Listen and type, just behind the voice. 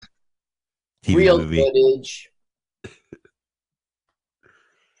TV Real movie. footage.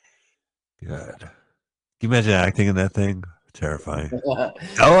 God. Can you imagine acting in that thing? Terrifying.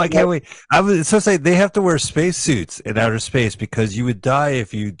 Oh, I can't wait. I was so say they have to wear spacesuits in outer space because you would die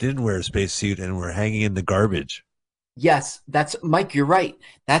if you didn't wear a spacesuit and were hanging in the garbage. Yes, that's Mike. You're right.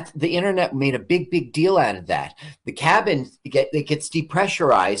 That the internet made a big deal out of that. The cabin it gets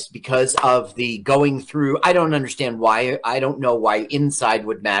depressurized because of the going through. I don't understand why. I don't know why inside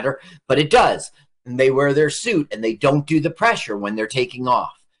would matter, but it does. And they wear their suit and they don't do the pressure when they're taking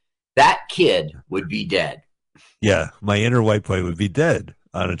off. That kid would be dead. Yeah, my inner white boy would be dead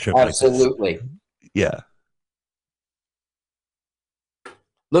on a trip Absolutely. like this. Yeah.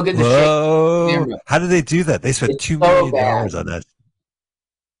 Look at the Whoa. camera. How did they do that? They spent It's $2 so million bad. on that.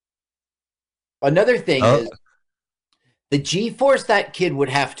 Another thing is the G-force that kid would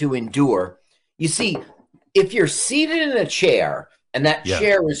have to endure. You see, if you're seated in a chair and that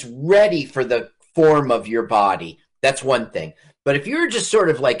chair is ready for the form of your body, that's one thing. But if you're just sort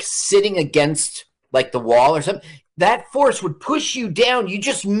of like sitting against like the wall or something, that force would push you down. You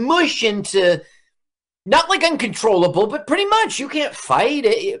just mush into, not like uncontrollable, but pretty much you can't fight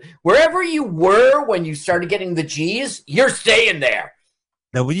it. Wherever you were when you started getting the G's, you're staying there.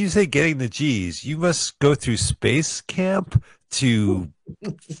 Now, when you say getting the G's, you must go through space camp to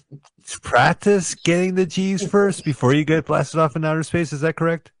practice getting the G's first before you get blasted off in outer space. Is that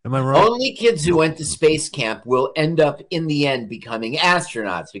correct? Am I wrong? Only kids who went to space camp will end up in the end becoming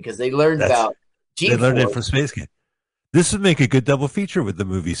astronauts because they learned about G-force. They learned it from space camp. This would make a good double feature with the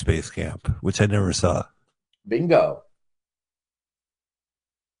movie Space Camp, which I never saw. Bingo.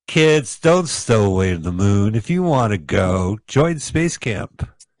 Kids, don't stow away to the moon. If you want to go, join Space Camp.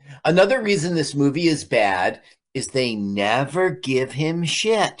 Another reason this movie is bad is they never give him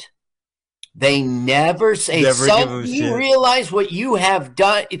shit. They never say, "Son, you realize what you have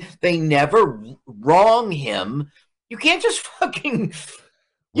done?" They never wrong him. You can't just fucking...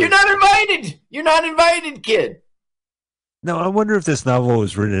 You're not invited. You're not invited, kid. No, I wonder if this novel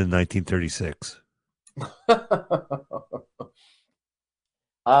was written in 1936.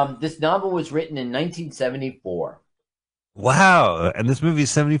 This novel was written in 1974. Wow, and this movie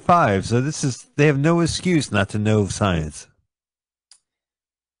is 75, so they have no excuse not to know science.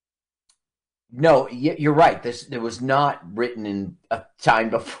 No, you're right. It was not written in a time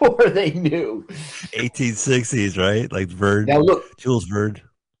before they knew. 1860s, right? Like Verne. Now look, Jules Verne.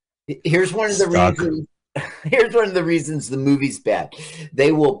 Here's one of the reasons. Here's one of the reasons the movie's bad.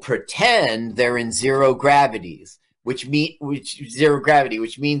 They will pretend they're in zero gravities, which means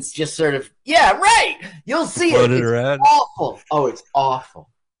just sort of, yeah, right. You'll see it. It's awful. Oh, it's awful.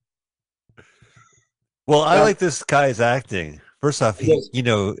 Well, I like this guy's acting. First off,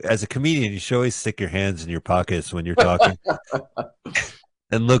 as a comedian, you should always stick your hands in your pockets when you're talking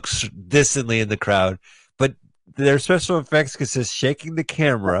and look distantly in the crowd. But their special effects consist shaking the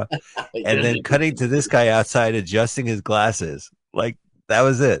camera and then cutting to this guy outside adjusting his glasses. Like, that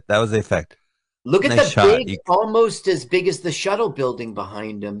was it. That was the effect. Look at the big, almost as big as the shuttle building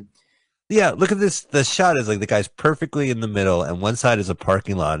behind him. Yeah, look at this. The shot is like the guy's perfectly in the middle, and one side is a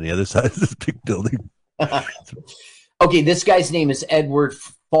parking lot, and the other side is this big building. Okay, this guy's name is Edward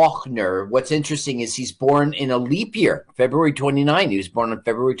Faulkner. What's interesting is he's born in a leap year, February 29. He was born on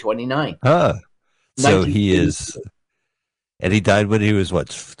February 29. So he is, and he died when he was, what,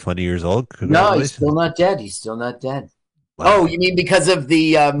 20 years old? No, he's still not dead. He's still not dead. Wow. Oh, you mean because of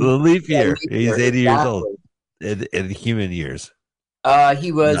the leap year? He's 80 years old in human years.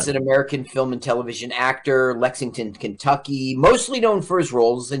 He was an American film and television actor, Lexington, Kentucky, mostly known for his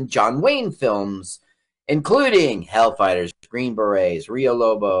roles in John Wayne films, including Hellfighters, Green Berets, Rio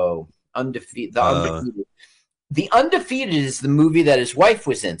Lobo, Undefeated. The Undefeated is the movie that his wife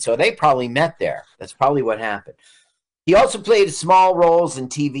was in, so they probably met there. That's probably what happened. He also played small roles in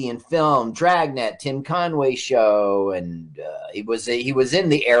TV and film, Dragnet, Tim Conway Show, and he was in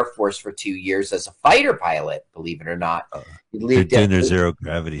the Air Force for 2 years as a fighter pilot, believe it or not. They're doing their zero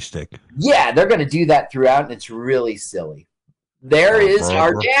gravity stick. Yeah, they're going to do that throughout, and it's really silly. There is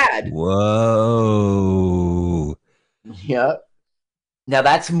our dad. Whoa. Yep. Now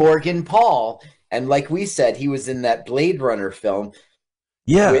that's Morgan Paul, and like we said, he was in that Blade Runner film.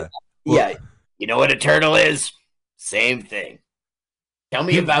 Yeah. Yeah. You know what a turtle is? Same thing. Tell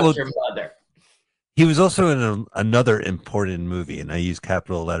me about your mother. He was also in another important movie, and I use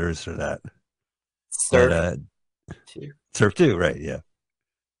capital letters for that. Surf 2. Surf 2, right, yeah.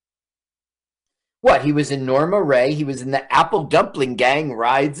 What? He was in Norma Ray. He was in the Apple Dumpling Gang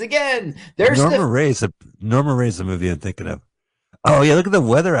Rides Again. Norma Ray's the movie I'm thinking of. Oh, yeah, look at the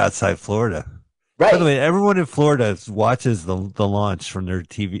weather outside Florida. By the way, everyone in Florida watches the launch from their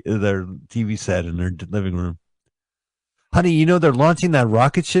TV set in their living room. Honey, you know they're launching that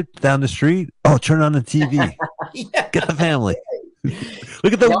rocket ship down the street? Oh, turn on the TV. Yeah. Get the family.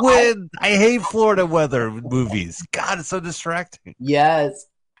 Look at the wind. I hate Florida weather movies. God, it's so distracting. Yes.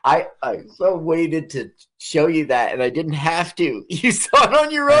 I so waited to show you that, and I didn't have to. You saw it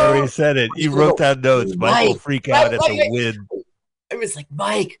on your own. I already said it. You wrote down notes. Mike will freak out at the wind. I was like,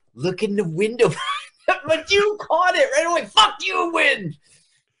 Mike, look in the window. But you caught it right away. Fuck you, wind.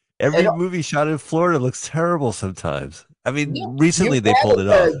 Every movie shot in Florida looks terrible sometimes. I mean, recently they pulled it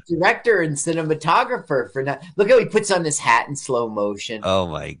off. Director and cinematographer for not. Look how he puts on this hat in slow motion. Oh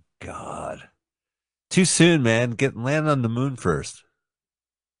my God! Too soon, man. Land on the moon first.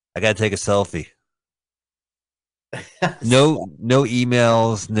 I gotta take a selfie. No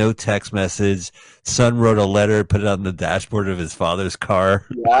emails, no text message. Son wrote a letter, put it on the dashboard of his father's car.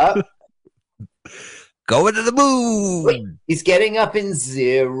 Yeah. Going to the moon. Wait, he's getting up in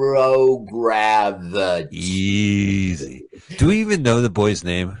zero gravity. Easy. Do we even know the boy's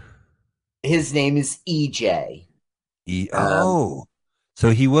name? His name is EJ. So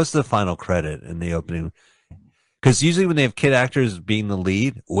he was the final credit in the opening. Because usually when they have kid actors being the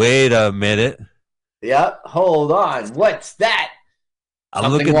lead, wait a minute. Yep, hold on. What's that?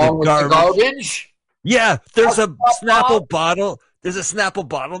 I'm looking at the garbage. Yeah, there's a Snapple bottle. There's a Snapple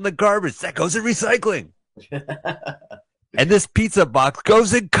bottle in the garbage. That goes in recycling. And this pizza box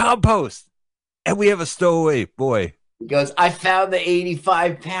goes in compost. And we have a stowaway boy. He goes, I found the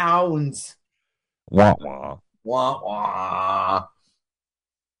 85 pounds. Wah, wah. Wah, wah.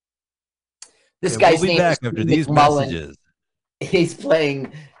 This guy's name back after these messages. He's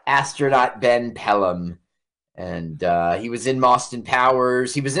playing astronaut Ben Pelham. And he was in Austin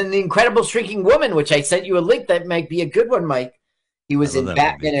Powers. He was in The Incredible Shrinking Woman, which I sent you a link. That might be a good one, Mike. He was in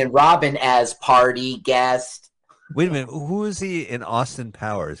Batman and Robin as party guest. Wait a minute. Who is he in Austin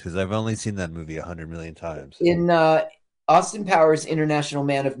Powers? Because I've only seen that movie 100 million times. In Austin Powers, International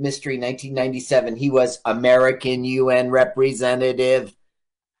Man of Mystery, 1997, he was American UN representative,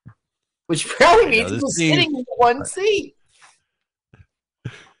 which probably means he was sitting in one seat.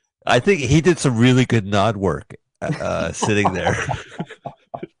 I think he did some really good nod work sitting there.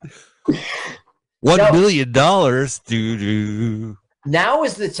 $1 million. Doo-doo. Now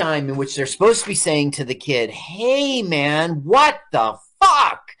is the time in which they're supposed to be saying to the kid, hey, man, what the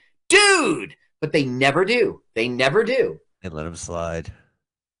fuck? Dude! But they never do. They never do. They let him slide.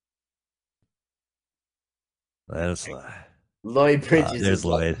 Let him slide. Lloyd Bridges. There's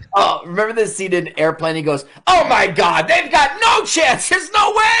Lloyd. Oh, remember this scene in Airplane? He goes, oh, my God, they've got no chance. There's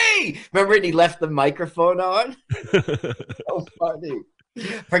no way. Remember when he left the microphone on? So funny.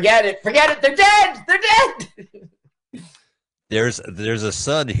 Forget it. They're dead. They're dead. There's a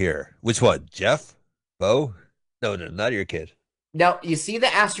son here. Which one? Jeff? Bo? No, not your kid. Now, you see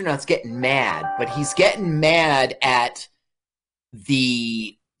the astronaut's getting mad, but he's getting mad at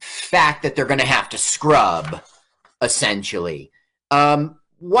the fact that they're going to have to scrub, essentially. Why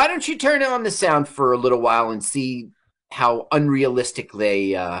don't you turn on the sound for a little while and see how unrealistic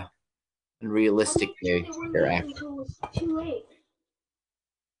they're acting. Too late.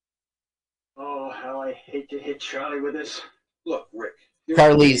 Oh, how I hate to hit Charlie with this. Look, Rick.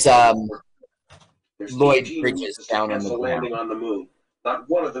 Charlie's Lloyd Bridges down on the landing on the moon. Not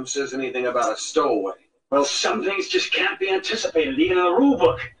one of them says anything about a stowaway. Well, some things just can't be anticipated, even in the rule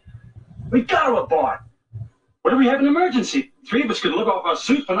book. We got to abort. What if we have an emergency? 3 of us could live off our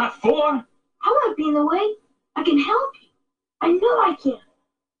suits, but not 4. I won't be in the way. I can help you. I know I can.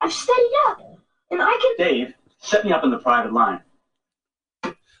 I've studied up, and I can. Dave, set me up in the private line.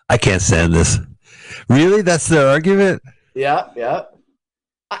 I can't stand this. Really? That's their argument? Yeah.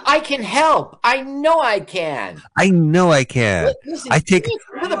 I can help. I know I can. Listen, I take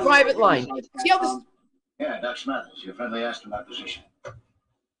to the private line. See how this? Yeah, Dr. Mathers, your friendly astronaut position.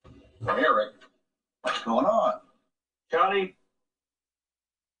 Well, here, Rick. What's going on? Charlie,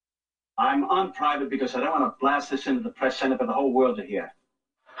 I'm on private because I don't want to blast this into the press center for the whole world to hear.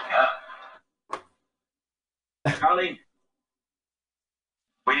 Yeah. Charlie,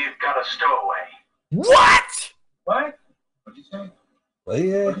 we've got a stowaway. What? What? What'd you say? Well,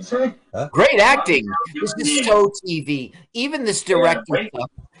 yeah. What'd you say? Huh? Great acting. This is so TV. Even this directing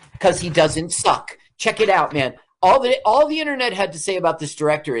stuff, because he doesn't suck. Check it out, man. All the internet had to say about this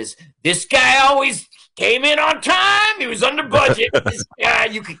director is this guy always came in on time. He was under budget. This guy,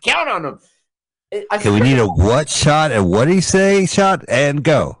 you could count on him. Okay, we need a what shot and what did he say? Shot and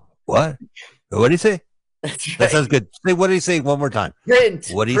go. What? What did he say? That's right. That sounds good. Say what did he say one more time? Print.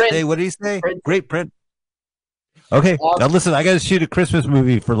 What did he say? What did he say? Print. Great print. Okay, now listen, I got to shoot a Christmas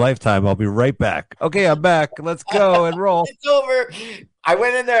movie for Lifetime. I'll be right back. Okay, I'm back. Let's go and roll. It's over. I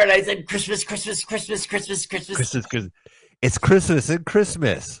went in there and I said, Christmas, Christmas, Christmas, Christmas, Christmas. Christmas. It's Christmas and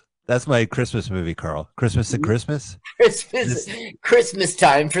Christmas. That's my Christmas movie, Carl. Christmas and Christmas. Christmas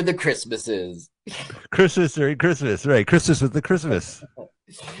time for the Christmases. Christmas during Christmas, right? Christmas with the Christmas.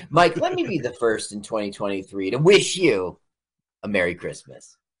 Mike, let me be the first in 2023 to wish you a Merry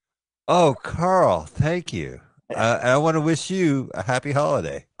Christmas. Oh, Carl, thank you. I want to wish you a happy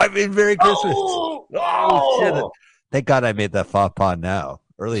holiday. I mean, Merry Christmas. Oh shit. Thank God I made that faux pas now,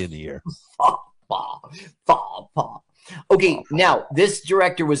 early in the year. Faux pas. Okay, now, this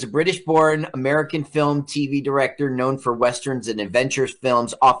director was a British-born American film TV director known for westerns and adventure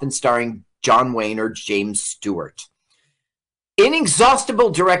films, often starring John Wayne or James Stewart. Inexhaustible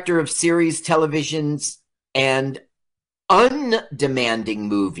director of series, televisions, and undemanding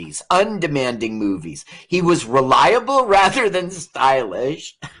movies. He was reliable rather than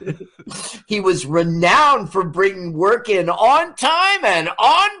stylish. He was renowned for bringing work in on time and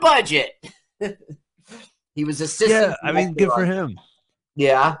on budget. He was assistant. Yeah, I mean, good for him.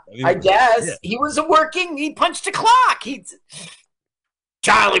 Yeah, I guess. Yeah. He punched a clock.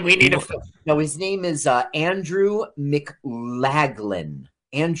 Charlie, we need a film. No, his name is Andrew McLaglen.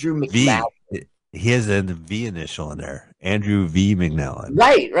 Andrew McLaglen. He has a V initial in there. Andrew V. McLaglen.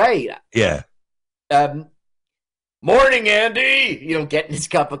 Right. Yeah. Morning, Andy. Getting his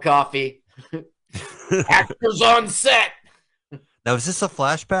cup of coffee. Actors on set. Now, is this a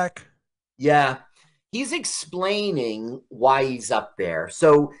flashback? Yeah. He's explaining why he's up there.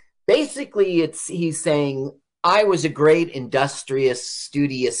 So basically he's saying, I was a great, industrious,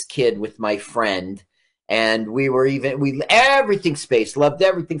 studious kid with my friend, and everything space, loved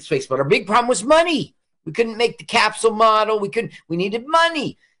everything space, but our big problem was money. We couldn't make the capsule model. We needed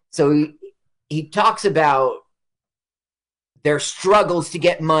money. So he talks about their struggles to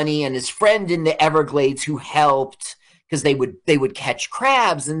get money and his friend in the Everglades who helped because they would catch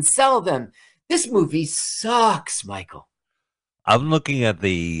crabs and sell them. This movie sucks, Michael. I'm looking at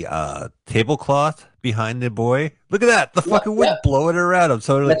the tablecloth behind the boy. Look at that. The fucking wind blowing around. I'm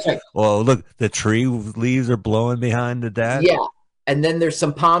totally. That's right. Well, look, the tree leaves are blowing behind the dad. Yeah. And then there's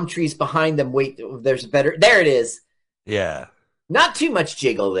some palm trees behind them. Wait, there's a better. There it is. Yeah. Not too much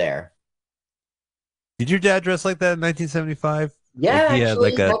jiggle there. Did your dad dress like that in 1975? Yeah,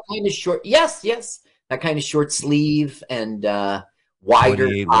 actually, that kind of short. Yes. That kind of short sleeve and wider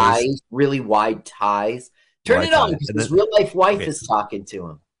ties, really wide ties. Turn it on because his real life wife is talking to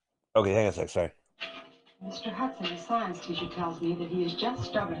him. Okay, hang on a sec. Sorry. Mr. Hudson, his science teacher, tells me that he is just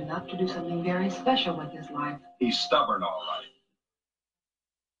stubborn enough to do something very special with his life. He's stubborn, all right.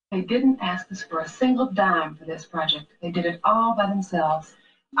 They didn't ask us for a single dime for this project. They did it all by themselves.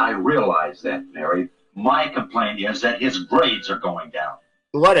 I realize that, Mary. My complaint is that his grades are going down.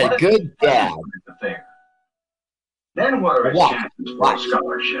 What a good dad. Then what are his chances for a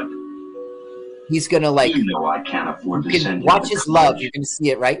scholarship? He's going to You know I can't afford to send him. Watch his love. You're going to see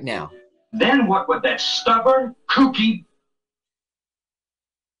it right now. Then what would that stubborn, kooky,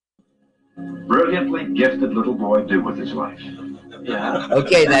 brilliantly gifted little boy do with his life? Yeah.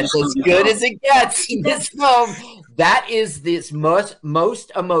 Okay, that's as good as it gets in this film. That is this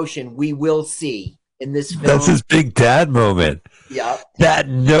most emotion we will see in this film. That's his big dad moment. Yeah. That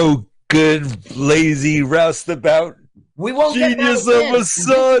no good, lazy, roustabout we won't genius of a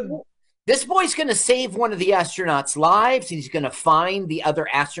son. This boy's going to save one of the astronauts' lives. He's going to find the other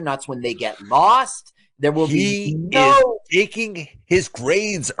astronauts when they get lost. There will be his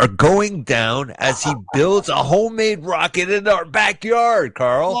grades are going down as he builds a homemade rocket in our backyard,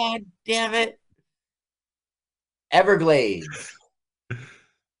 Carl. God damn it. Everglades.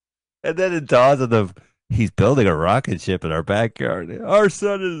 And then it dawns on him, he's building a rocket ship in our backyard. Our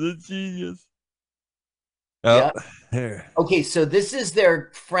son is a genius. Oh, yeah. Okay, so this is their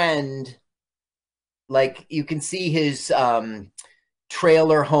friend. Like, you can see his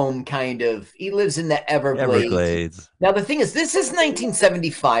trailer home, kind of. He lives in the Everglades. Now, the thing is, this is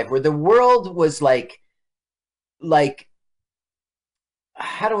 1975, where the world was like,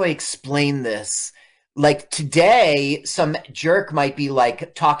 how do I explain this? Like, today, some jerk might be,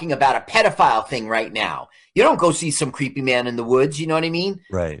 like, talking about a pedophile thing right now. You don't go see some creepy man in the woods, you know what I mean?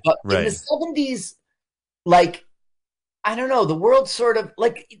 Right, But in the 70s, like, I don't know, the world sort of,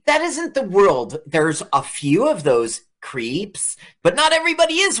 like, that isn't the world. There's a few of those creeps, but not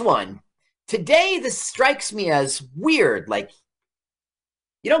everybody is one. Today, this strikes me as weird. Like,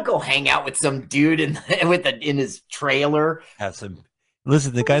 you don't go hang out with some dude in his trailer. Have some.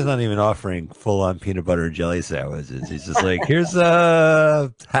 Listen, the guy's not even offering full-on peanut butter and jelly sandwiches. He's just like, here's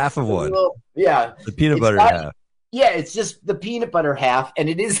half of one. Yeah. The peanut butter half. Yeah, it's just the peanut butter half, and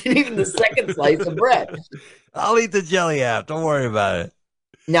it isn't even the second slice of bread. I'll eat the jelly half. Don't worry about it.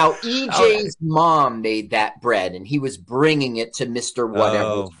 Now, EJ's mom made that bread, and he was bringing it to Mr. Whatever.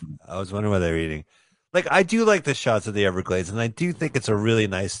 Oh, I was wondering what they were eating. Like, I do like the shots of the Everglades, and I do think it's a really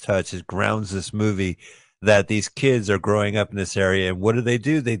nice touch. It grounds this movie that these kids are growing up in this area, and what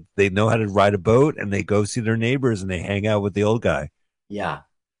do? They know how to ride a boat, and they go see their neighbors, and they hang out with the old guy. Yeah.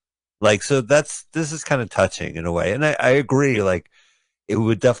 Like, so this is kind of touching in a way. And I agree, like, it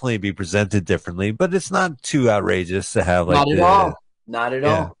would definitely be presented differently, but it's not too outrageous to have like Not at all. Not at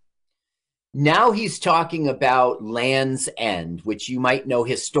all. Now he's talking about Land's End, which you might know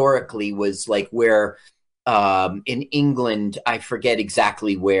historically was like where in England, I forget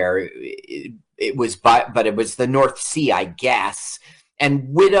exactly where it was, but it was the North Sea, I guess.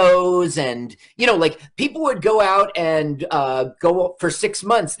 And widows and, you know, like people would go out and go for 6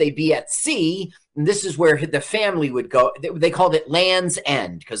 months. They'd be at sea. And this is where the family would go. They called it Land's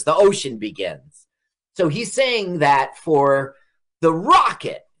End because the ocean begins. So he's saying that for the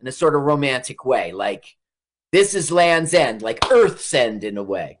rocket in a sort of romantic way, like this is Land's End, like Earth's End in a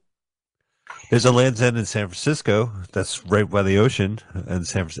way. There's a Land's End in San Francisco. That's right by the ocean and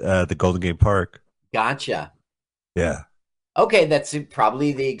the Golden Gate Park. Gotcha. Yeah. Okay, that's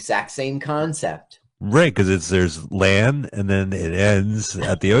probably the exact same concept. Right, because there's land and then it ends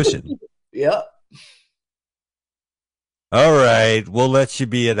at the ocean. Yep. All right, we'll let you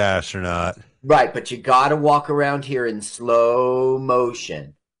be an astronaut. Right, but you got to walk around here in slow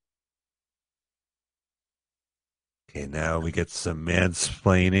motion. Okay, now we get some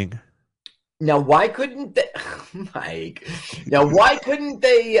mansplaining. Now, why couldn't they, Mike? Now, why couldn't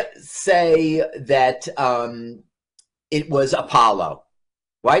they say that it was Apollo?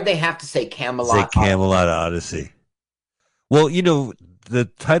 Why'd they have to say Camelot? Say Camelot Odyssey. Well, you know, the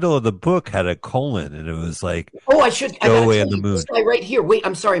title of the book had a colon, and it was like, "Oh, I gotta away tell on the you, moon." This guy right here. Wait,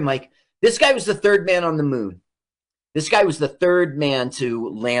 I'm sorry, Mike. This guy was the third man on the moon. This guy was the third man to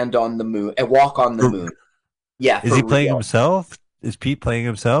land on the moon and walk on the moon. Yeah. Is he playing himself? Is Pete playing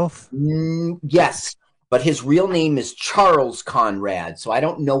himself? Yes, but his real name is Charles Conrad, so I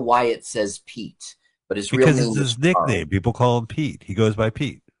don't know why it says Pete. But his real name it's his nickname. Charles. People call him Pete. He goes by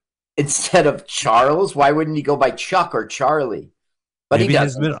Pete instead of Charles. Why wouldn't he go by Chuck or Charlie? But maybe he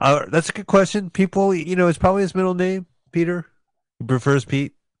doesn't. That's a good question. People, you know, it's probably his middle name, Peter. He prefers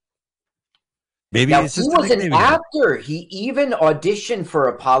Pete. Maybe now, it's just he was an actor. He even auditioned for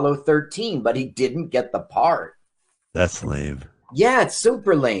Apollo 13, but he didn't get the part. That's lame. Yeah, it's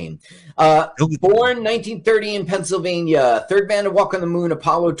super lame. Born 1930 in Pennsylvania, third man to walk on the moon,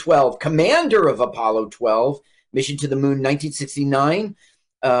 Apollo 12, commander of Apollo 12, mission to the moon, 1969.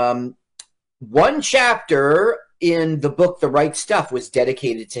 One chapter in the book, The Right Stuff, was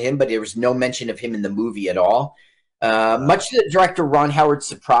dedicated to him, but there was no mention of him in the movie at all. Much to the director Ron Howard's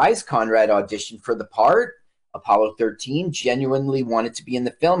surprise, Conrad auditioned for the part. Apollo 13 genuinely wanted to be in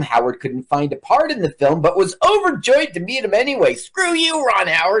the film. Howard couldn't find a part in the film, but was overjoyed to meet him anyway. Screw you, Ron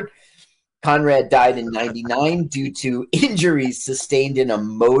Howard. Conrad died in 1999 due to injuries sustained in a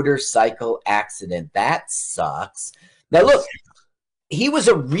motorcycle accident. That sucks. Now, look, he was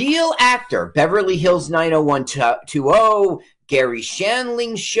a real actor. Beverly Hills 90210, Gary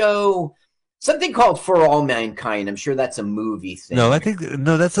Shandling Show, something called For All Mankind. I'm sure that's a movie thing. No,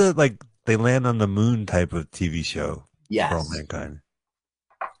 that's a like they land on the moon type of TV show. Yes. For All Mankind.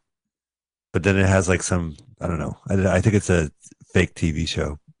 But then it has like some, I don't know. I think it's a fake TV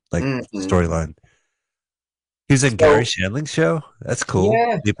show, like storyline. He's in Gary Shandling's show? That's cool.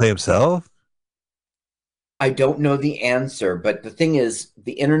 Yeah. Did he play himself? I don't know the answer, but the thing is,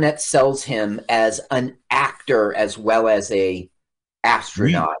 the internet sells him as an actor as well as a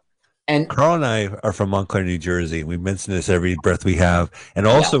astronaut. And Carl and I are from Montclair, New Jersey. We mention this every breath we have. And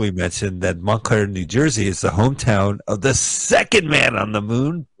also we mentioned that Montclair, New Jersey is the hometown of the second man on the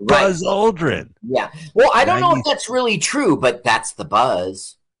moon, Buzz Aldrin. Yeah. Well, I don't know if that's really true, but that's the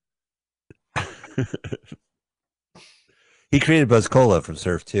buzz. He created Buzz Cola from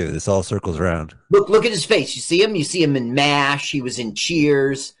Surf, too. This all circles around. Look at his face. You see him? You see him in MASH. He was in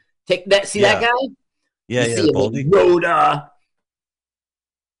Cheers. Take that. See that guy? Yeah, you see him in Rhoda.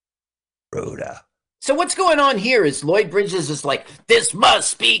 So what's going on here is Lloyd Bridges is like, this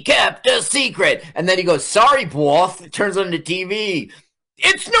must be kept a secret. And then he goes, sorry, Bwoff. It turns on the TV.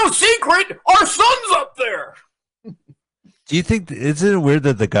 It's no secret. Our son's up there. Do you think, isn't it weird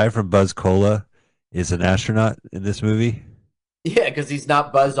that the guy from Buzz Cola is an astronaut in this movie? Yeah, because he's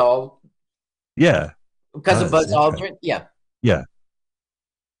not Buzz Aldrin. Yeah. Because of Buzz Aldrin? Yeah. Yeah.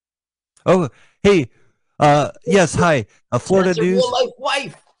 Oh, hey. Yes, hi. Florida That's News. Real life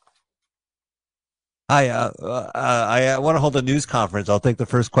wife. Hi, I want to hold a news conference. I'll take the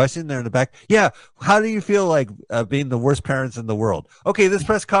first question there in the back. Yeah, how do you feel like being the worst parents in the world? Okay, this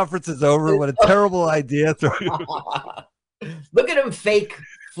press conference is over. What a terrible idea. Look at him fake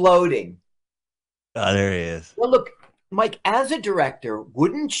floating. Oh, there he is. Well, look, Mike, as a director,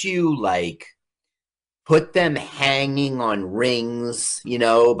 wouldn't you like put them hanging on rings,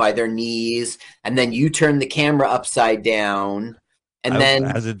 by their knees, and then you turn the camera upside down? And then,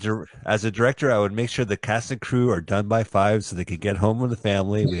 as a director, I would make sure the cast and crew are done by 5 so they could get home with the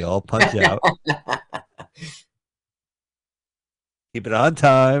family. We all punch out. Keep it on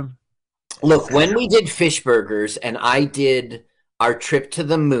time. Look, when we did Fish Burgers and I did our trip to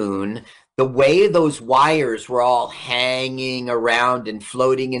the moon, the way those wires were all hanging around and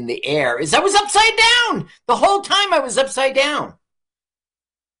floating in the air is I was upside down. The whole time I was upside down.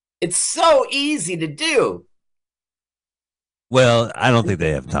 It's so easy to do. Well, I don't think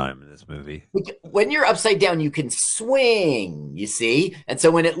they have time in this movie. When you're upside down, you can swing, you see? And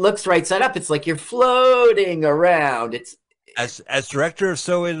so when it looks right side up, it's like you're floating around. It's As director of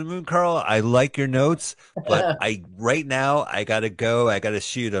So in the Moon, Carl, I like your notes, but right now I gotta go. I gotta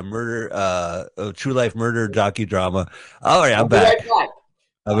shoot a true life murder docudrama. All right, I'm back.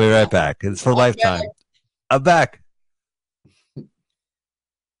 I'll be right back. It's for Lifetime. I'm back.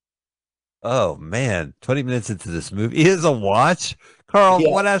 Oh man, 20 minutes into this movie. He has a watch? Carl,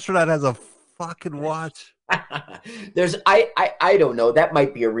 what astronaut has a fucking watch? There's I don't know. That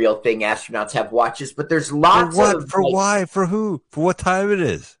might be a real thing. Astronauts have watches, but there's lots of why? For who? For what time it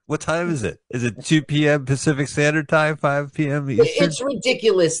is? What time is it? Is it 2 p.m. Pacific Standard Time, 5 p.m. Eastern? It's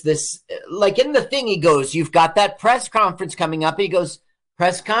ridiculous. This, like in the thing, he goes, "You've got that press conference coming up." He goes,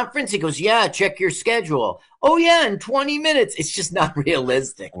 "Press conference?" He goes, "Yeah, check your schedule." Oh yeah, in 20 minutes. It's just not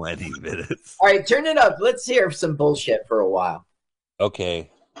realistic. 20 minutes. All right, turn it up. Let's hear some bullshit for a while.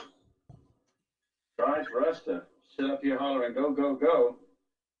 Okay. Tries for us to sit up here hollering, go, go, go.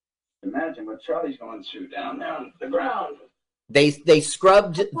 Imagine what Charlie's going through down there on the ground. They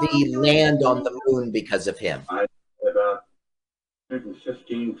scrubbed the land on the moon because of him. About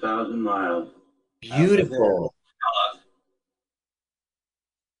 115,000 miles. Beautiful.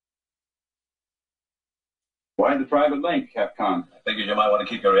 Why the private link, Capcom? I figured you might want to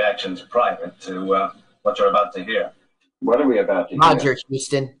keep your reactions private to what you're about to hear. What are we about to hear? Roger,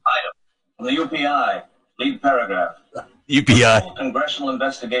 Houston. Item from the UPI, lead paragraph. UPI. Congressional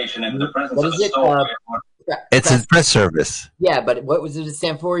investigation into the presence What of is a it? stowaway. It's a press service. Yeah, but what was it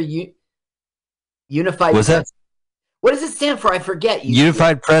stand for? Unified. Was that? What does it stand for? I forget.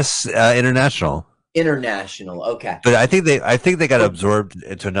 Unified Press International. International. Okay. But I think they got absorbed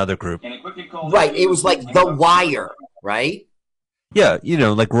into another group. Right. It was like The Wire, right? Yeah,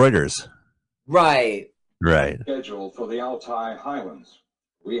 like Reuters. Right. Right. Scheduled for the Altai Highlands.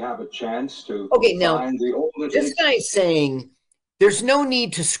 We have a chance to find the oldest. This guy's saying there's no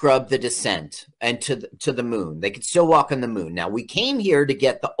need to scrub the descent and to the moon. They could still walk on the moon. Now, we came here to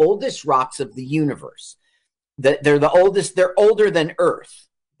get the oldest rocks of the universe. They're the oldest. They're older than Earth.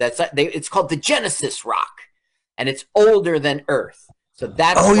 It's called the Genesis rock, and it's older than Earth. So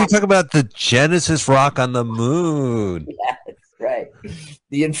that's you're talking about the Genesis rock on the moon. Yeah, that's right.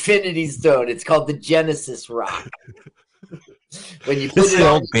 The Infinity Stone. It's called the Genesis rock. When you put it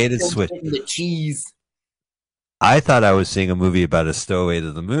on bait and switch. The cheese. I thought I was seeing a movie about a stowaway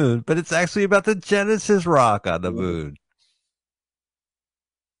to the moon, but it's actually about the Genesis rock on the moon.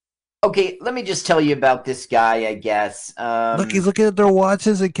 Okay, let me just tell you about this guy, I guess. Look, he's looking at their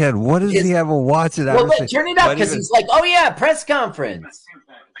watches again. What does he have a watch at? Well, turn it up because he's like, oh, yeah, press conference.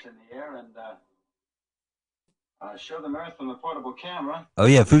 In the air and show them Earth from the portable camera. Oh,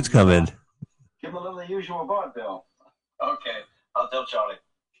 yeah, food's coming. Give him a little the usual vaudeville. Okay, I'll tell Charlie.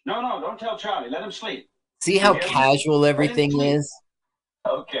 No, don't tell Charlie. Let him sleep. See how casual everything is?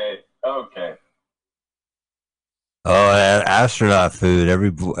 Okay. Oh, astronaut food.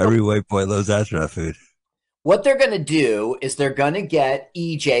 Every white boy loves astronaut food. What they're going to do is they're going to get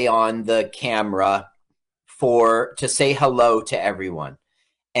EJ on the camera to say hello to everyone.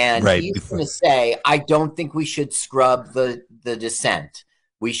 And he's going to say, I don't think we should scrub the descent.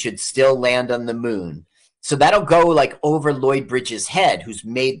 We should still land on the moon. So that'll go like over Lloyd Bridges' head, who's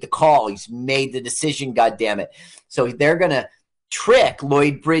made the call. He's made the decision, goddammit. So they're going to trick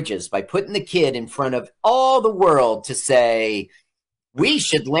Lloyd Bridges by putting the kid in front of all the world to say, we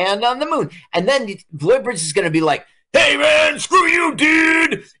should land on the moon. And then Lloyd Bridges is going to be like, hey, man, screw you,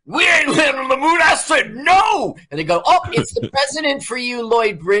 dude. We ain't landing on the moon. I said no. And they go, oh, it's the president for you,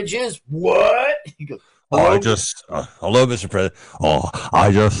 Lloyd Bridges. What? He goes, hello, hello, Mr. President. Oh,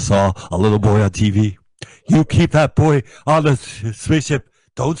 I just saw a little boy on TV. You keep that boy on the spaceship.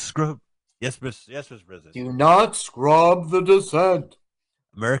 Don't scrub. Yes, Mr. President. Do not scrub the descent.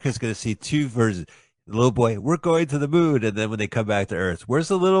 America's going to see two versions. The little boy, we're going to the moon, and then when they come back to Earth, where's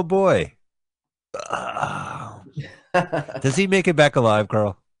the little boy? Does he make it back alive,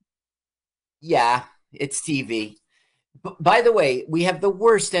 Carl? Yeah, it's TV. By the way, we have the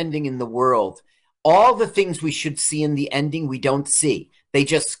worst ending in the world. All the things we should see in the ending, we don't see. They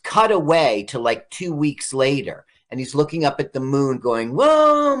just cut away to like 2 weeks later. And he's looking up at the moon going,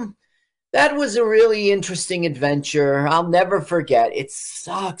 well, that was a really interesting adventure. I'll never forget. It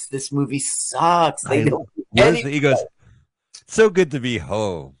sucks. This movie sucks. They don't he goes, so good to be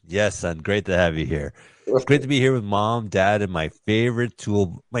home. Yes, son. Great to have you here. It's great to be here with mom, dad, and my favorite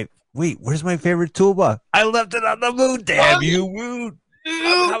tool. Wait, where's my favorite toolbox? I left it on the moon. Damn you, moon.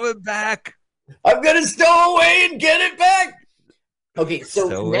 I'm coming back. I'm going to stow away and get it back. Okay,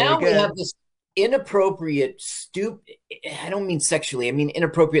 so now we have this inappropriate, I don't mean sexually. I mean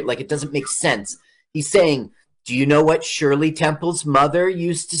inappropriate, like it doesn't make sense. He's saying, do you know what Shirley Temple's mother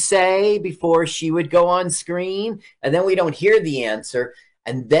used to say before she would go on screen? And then we don't hear the answer.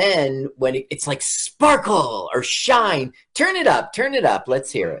 And then when it's like sparkle or shine, turn it up.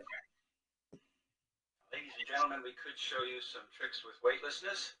 Let's hear it. Ladies and gentlemen, we could show you some tricks with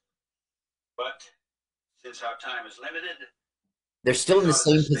weightlessness, but since our time is limited, they're still in the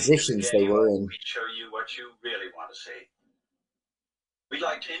same positions they were in. We show you what you really want to see. We'd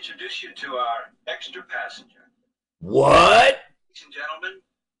like to introduce you to our extra passenger. What? Ladies and gentlemen,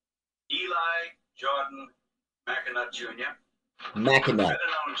 Eli Jordan McAnutt Jr. McAnutt. Better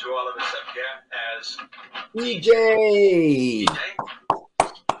known to all of us up here as DJ.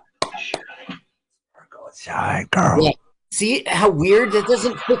 Shine, girl. Yeah. See how weird? That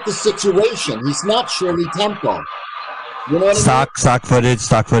doesn't fit the situation. He's not Shirley Temple. You know what I mean? Stock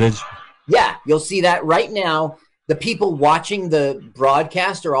footage. Yeah, you'll see that right now. The people watching the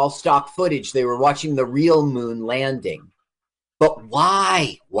broadcast are all stock footage. They were watching the real moon landing. But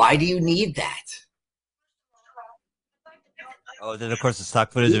why? Why do you need that? Oh, then of course the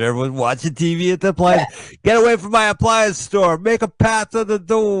stock footage of everyone watching TV at the appliance. Yeah. Get away from my appliance store. Make a path to the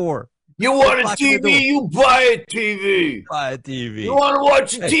door. You want a TV? You buy a TV. Buy a TV. You want to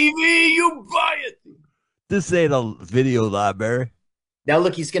watch a TV? You buy it. This ain't a video library. Now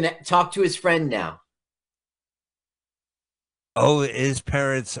look, he's going to talk to his friend now. Oh, his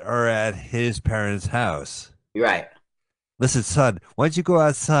parents are at his parents' house. You're right. Listen, son, why don't you go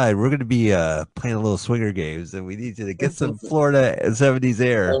outside? We're going to be playing a little swinger games, and we need you to get some Florida 70s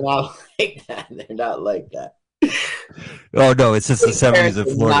air. They're not like that. They're not like that. Oh, no, it's just the 70s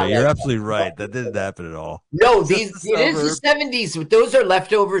in Florida. You're absolutely right. That didn't happen at all. No, it is the 70s. Those are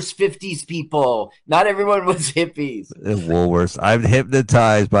leftovers 50s people. Not everyone was hippies. Woolworths. I'm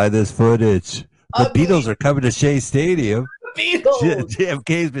hypnotized by this footage. The Beatles are coming to Shea Stadium. Beatles.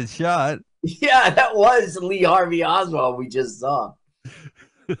 JFK's been shot. Yeah, that was Lee Harvey Oswald we just saw.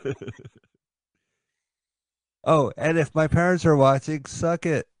 Oh, and if my parents are watching, suck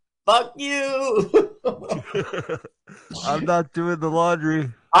it. Fuck you. I'm not doing the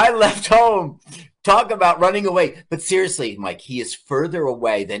laundry. I left home. Talk about running away. But seriously, Mike, he is further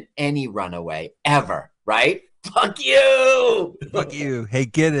away than any runaway ever, right? Fuck you. Fuck you. Hey,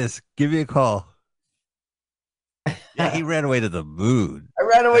 Guinness, give me a call. Yeah, he ran away to the moon. I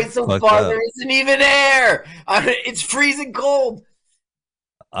ran away so far there isn't even air. It's freezing cold.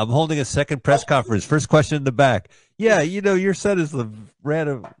 I'm holding a second press conference. First question in the back. Yeah, you know, your son is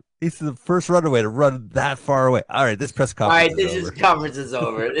he's the first runaway to run that far away. All right, this press conference conference is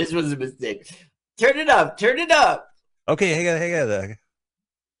over. This was a mistake. Turn it up. Turn it up. Okay, hang on.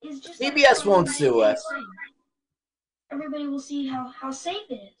 CBS won't sue us. Everybody will see how safe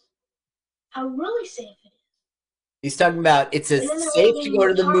it is. How really safe it is. He's talking about it's as safe to go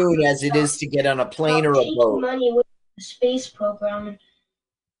to the moon as it is to get on a plane or a boat. Money away from the space program,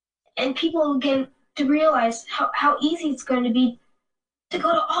 and people get to realize how easy it's going to be to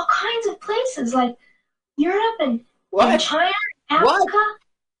go to all kinds of places like Europe and China, Africa,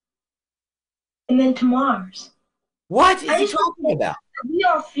 and then to Mars. What is he talking about? We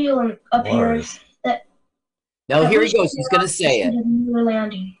all feel up here that. No, here he goes. He's going to say it.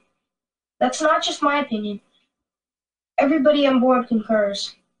 Landing. That's not just my opinion. Everybody on board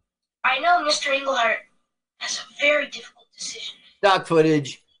concurs. I know Mr. Englehart has a very difficult decision. Stock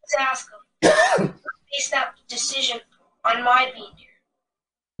footage. Let's ask him. Base that decision on my being here.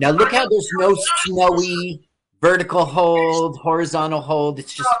 Now look how there's no snowy vertical hold, horizontal hold.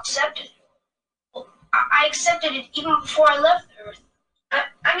 It's just accepted. Well, I accepted it even before I left the Earth.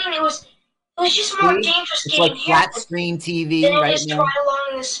 I mean, it was just more dangerous it's getting like here. flat screen TV then I right just now. ride along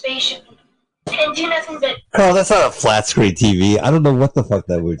in the spaceship and and do nothing but. Carl, that's not a flat screen TV. I don't know what the fuck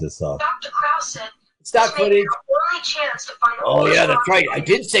that we just saw. Dr. Krause said. Stock footage. Only chance to find Oh yeah, that's right. I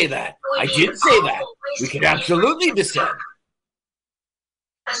did say that. I did say that. We can absolutely descend.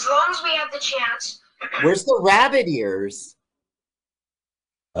 As long as we have the chance. Where's the rabbit ears?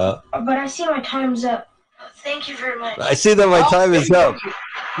 But I see my time's up. Thank you very much. I see that my time is up.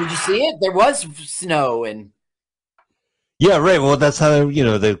 Did you see it? There was snow and. Yeah, right. Well, that's how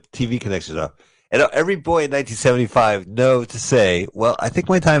the TV connections are. And every boy in 1975 know to say, "Well, I think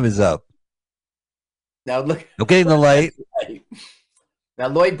my time is up." Now look. I'm getting the light. Now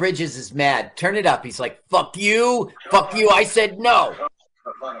Lloyd Bridges is mad. Turn it up. He's like, "Fuck you, fuck you." I said no.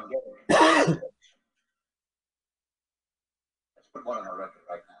 Let's put one on the record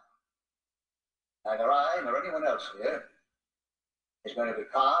right now. Neither I nor anyone else here is going to be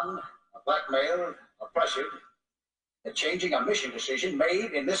calmed, or blackmailed, or pressured in changing a mission decision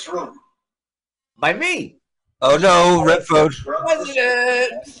made in this room. By me. Oh no, red phone.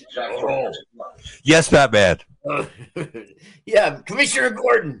 President. Exactly. Yes, Batman. Yeah, Commissioner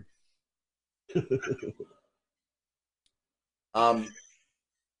Gordon.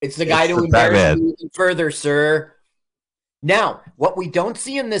 It's the guy to embarrass you even further, sir. Now, what we don't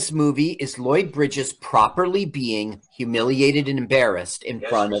see in this movie is Lloyd Bridges properly being humiliated and embarrassed in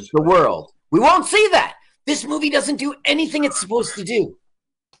front of the world. We won't see that. This movie doesn't do anything it's supposed to do.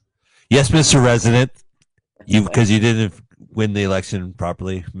 Yes, Mr. Resident. Because you didn't win the election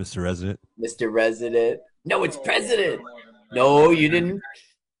properly, Mr. Resident. Mr. Resident. No, it's President. No, you didn't.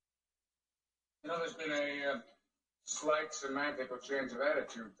 There's been a slight semantical change of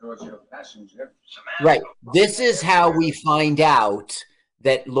attitude towards your passenger. Right. This is how we find out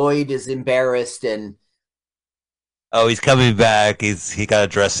that Lloyd is embarrassed and. Oh, he's coming back. He got a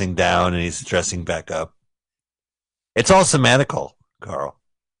dressing down and he's dressing back up. It's all semantical, Carl.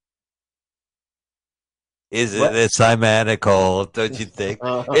 It's semantical, don't you think?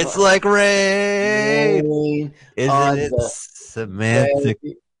 It's like rain. Isn't it semantic?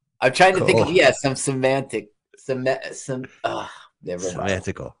 I'm trying to think of some semantic. Never mind.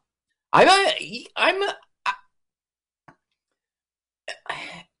 Semantical.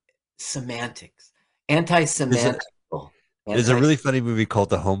 Semantics. Anti-semantical. There's a really funny movie called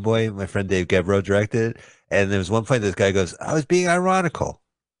The Homeboy. My friend Dave Gebro directed, and there was one point this guy goes, "I was being ironical."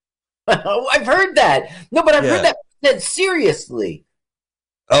 Oh, I've heard that. No, but I've heard that said seriously.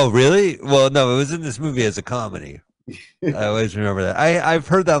 Oh, really? Well, no, it was in this movie as a comedy. I always remember that. I've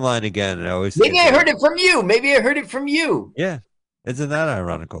heard that line again, and I always maybe I heard it from you. Maybe I heard it from you. Yeah, isn't that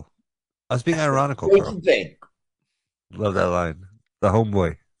ironical? I was being ironical. What do you think? Love that line. The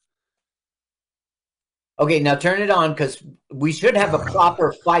Homeboy. Okay, now turn it on because we should have a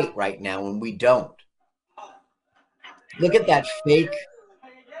proper fight right now, and we don't. Look at that fake.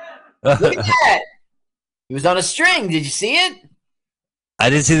 Look at that. He was on a string. Did you see it?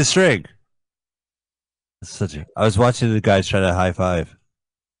 I didn't see the string. I was watching the guys try to high five.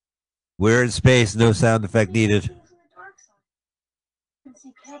 We're in space. No sound effect needed.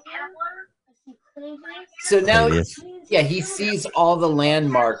 So now, he sees all the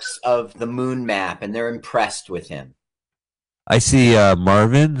landmarks of the moon map, and they're impressed with him. I see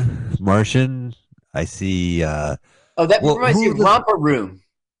Martian. I see. That reminds me of Romper Room.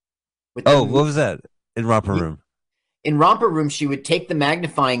 What was that? In Romper Room? In Romper Room, she would take the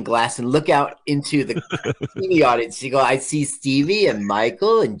magnifying glass and look out into the TV audience. She'd go, I see Stevie and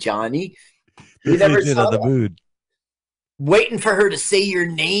Michael and Johnny. You never saw on the moon. Waiting for her to say your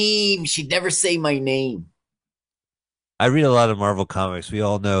name. She'd never say my name. I read a lot of Marvel comics. We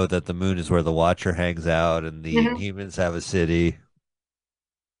all know that the moon is where the Watcher hangs out and the Inhumans have a city.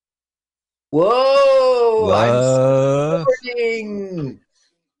 Whoa! I'm sporting.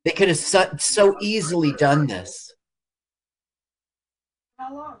 They could have so easily done this.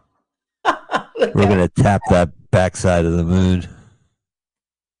 How long? We're going to tap that backside of the moon.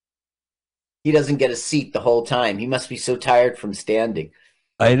 He doesn't get a seat the whole time. He must be so tired from standing.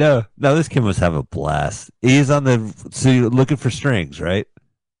 I know. Now this kid must have a blast. He's on so you're looking for strings, right?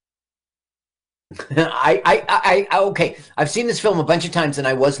 Okay. I've seen this film a bunch of times and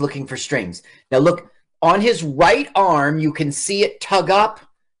I was looking for strings. Now look, on his right arm, you can see it tug up.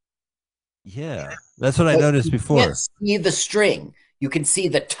 Yeah, that's what I noticed before. You can't see the string. You can see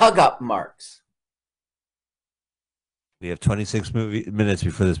the tug up marks. We have 26 minutes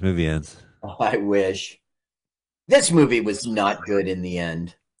before this movie ends. Oh, I wish. This movie was not good in the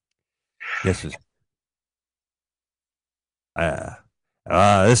end. Yes.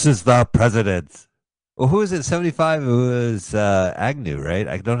 This is the president. Well, who is it? 75? It was Agnew, right?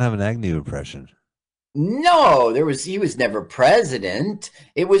 I don't have an Agnew impression. No, he was never president.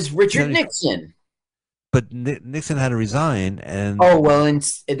 It was Richard Nixon. but Nixon had to resign, and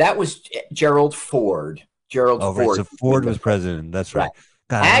and that was Gerald Ford. Gerald right, Ford. so Ford was president. That's right.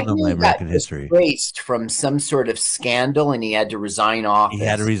 God, I don't know my Agnew American got history. disgraced from some sort of scandal, and he had to resign office. He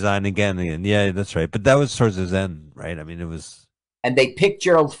had to resign again. Yeah, that's right. But that was towards his end, right? I mean, it was. And they picked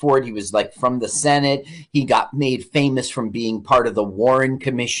Gerald Ford. He was like from the Senate. He got made famous from being part of the Warren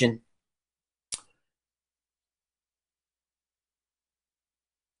Commission.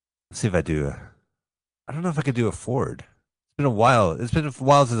 Let's see if I do. I don't know if I could do a Ford. It's been a while. It's been a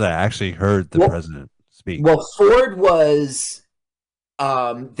while since I actually heard the president speak. Well, Ford was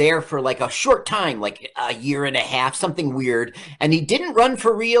there for like a short time, like a year and a half, something weird. And he didn't run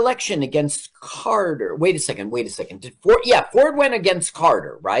for re-election against Carter. Wait a second. Ford went against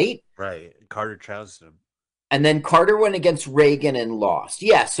Carter, right? Right. Carter trounced him. And then Carter went against Reagan and lost.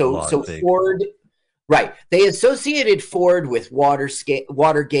 Yeah, so Ford. Right. They associated Ford with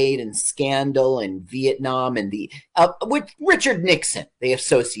Watergate and scandal and Vietnam and with Richard Nixon. They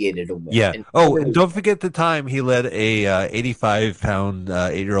associated him with. Yeah. And don't forget the time he led a 85-pound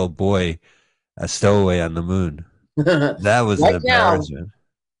 8-year-old boy a stowaway on the moon. That was an embarrassment.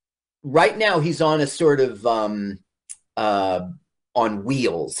 Right now, he's on a sort of on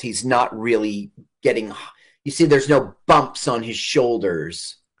wheels. He's not really getting. You see, there's no bumps on his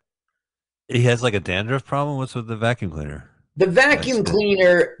shoulders. He has like a dandruff problem? What's with the vacuum cleaner? The vacuum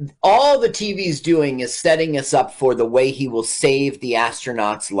cleaner, all the TV's doing is setting us up for the way he will save the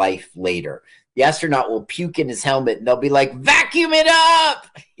astronaut's life later. The astronaut will puke in his helmet and they'll be like, vacuum it up!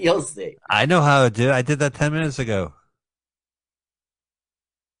 You'll see. I know how to do it. I did that 10 minutes ago.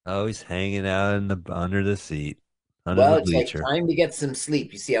 Oh, he's hanging out under the seat. It's like time to get some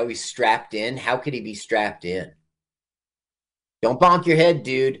sleep. You see how he's strapped in? How could he be strapped in? Don't bonk your head,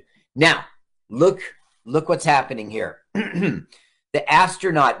 dude. Now, Look what's happening here. The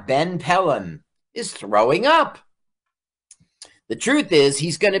astronaut Ben Pelham is throwing up. The truth is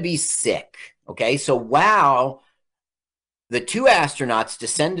he's going to be sick. Okay, so while the two astronauts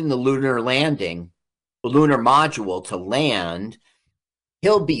descend in the lunar module to land,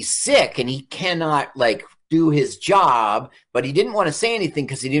 he'll be sick and he cannot do his job, but he didn't want to say anything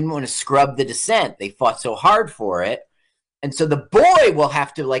because he didn't want to scrub the descent. They fought so hard for it. And so the boy will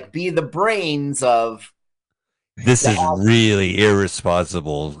have to be the brains of. This is really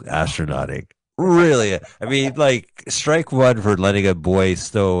irresponsible astronauting. Really, I mean, strike one for letting a boy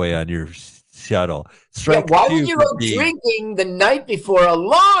stow away on your shuttle. Strike why would you go drinking the night before a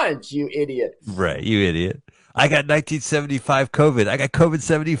launch, you idiot? Right, you idiot. I got 1975 COVID. I got COVID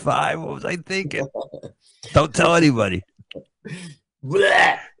 75. What was I thinking? Don't tell anybody.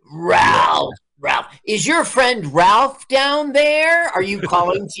 Blech, Ralph. Ralph, is your friend Ralph down there? Are you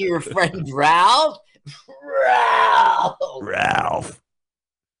calling to your friend Ralph? Ralph.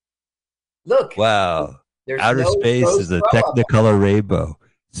 Look. Wow. Outer space is a Technicolor rainbow.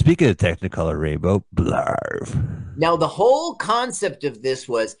 Speaking of Technicolor rainbow, blarf. Now, the whole concept of this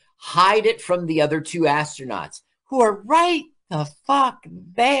was hide it from the other two astronauts who are right the fuck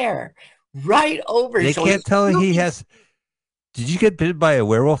there. Right over. They can't tell he has. Did you get bitten by a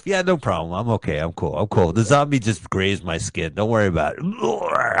werewolf? Yeah, no problem. I'm okay. I'm cool. The zombie just grazed my skin. Don't worry about it.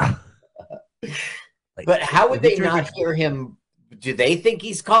 But how would they not hear him? Do they think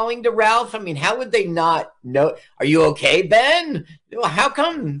he's calling to Ralph? I mean, how would they not know? Are you okay, Ben? How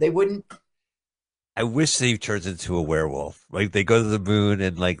come they wouldn't? I wish he turns into a werewolf. They go to the moon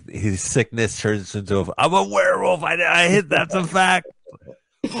and his sickness turns into I'm a werewolf. I hit. That's a fact.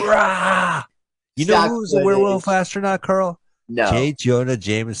 You know who's a werewolf astronaut, Carl? No. J. Jonah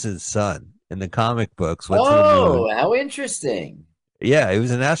Jameson's son in the comic books went to the moon. How interesting. Yeah, he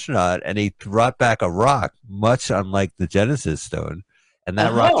was an astronaut, and he brought back a rock, much unlike the Genesis stone, and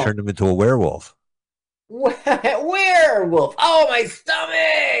that rock turned him into a werewolf. Werewolf! Oh, my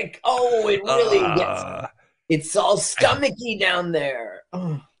stomach! Oh, it really gets... It's all stomachy down there.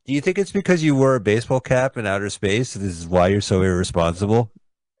 Do you think it's because you wore a baseball cap in outer space? This is why you're so irresponsible?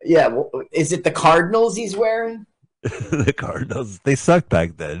 Yeah, is it the Cardinals he's wearing? The Cardinals. They sucked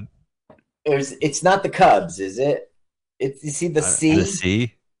back then. It's not the Cubs, is it? You see the C? The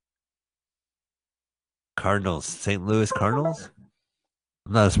C? Cardinals. St. Louis Cardinals?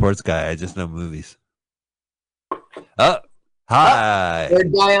 I'm not a sports guy. I just know movies. Oh, hi.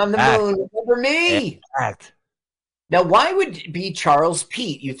 Third guy on the moon. Remember me. Act. Now, why would it be Charles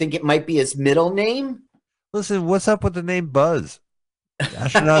Pete? You think it might be his middle name? Listen, what's up with the name Buzz?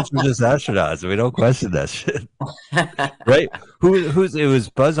 Astronauts were just astronauts. We don't question that shit, right? Who's it was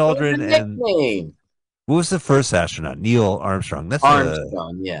Buzz Aldrin and what was the first astronaut? Neil Armstrong. That's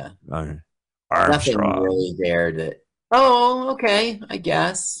Armstrong. Yeah, Armstrong. Nothing really there to. Oh, okay. I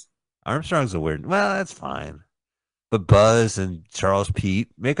guess Armstrong's a weird. Well, that's fine. But Buzz and Charles Pete,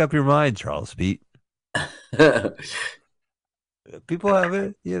 make up your mind, Charles Pete. People have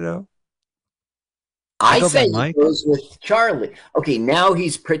it, you know. I say he goes with Charlie. Okay, now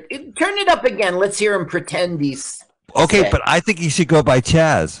he's turn it up again. Let's hear him pretend he's okay, sick. but I think he should go by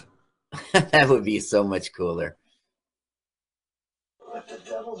Chaz. That would be so much cooler. What the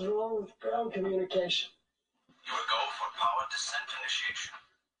devil's wrong with ground communication? You would go for power descent initiation.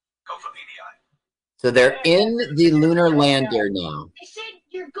 Go for PDI. So they're in the lunar lander now. I said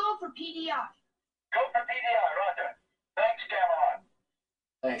you're go for PDI. Go for PDI, Roger. Thanks, Cameron.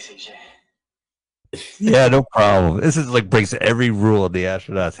 Thanks, EJ. Yeah, no problem. This is like breaks every rule in the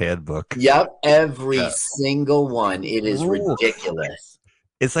astronaut's handbook. Yep, every single one. It is ridiculous.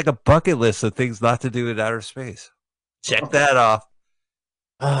 It's like a bucket list of things not to do in outer space. Check that off.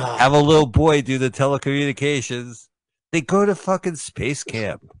 Have a little boy do the telecommunications. They go to fucking space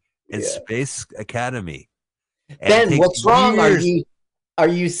camp and space academy. Ben, what's wrong? Are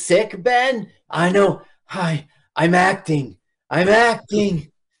you sick, Ben? I know. Hi, I'm acting.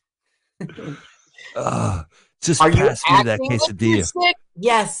 Just pass me that quesadilla.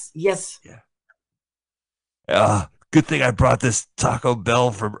 Yes. Yeah. Good thing I brought this Taco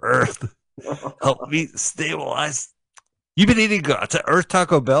Bell from Earth. Help me stabilize. You've been eating Earth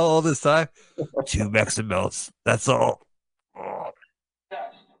Taco Bell all this time? 2 Mexican melts. That's all. Oh.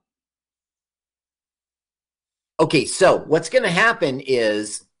 Okay, so what's going to happen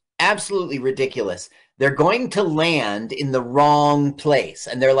is absolutely ridiculous. They're going to land in the wrong place,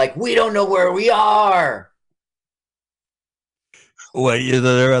 and they're like, we don't know where we are. Wait,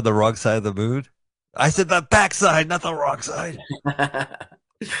 they're on the wrong side of the moon? I said the backside, not the wrong side.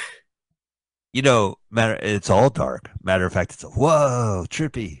 It's all dark. Matter of fact, whoa,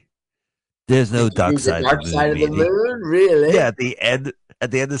 trippy. There's no dark side of the moon, really? Yeah, at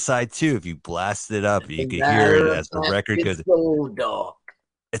the end of side 2, if you blast it up, you can hear it as the record goes. It's so dark.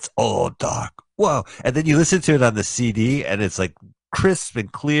 It's all dark. Whoa. And then you listen to it on the CD, and it's like crisp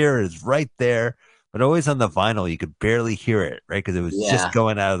and clear. It's right there. But always on the vinyl, you could barely hear it, right? Because it was just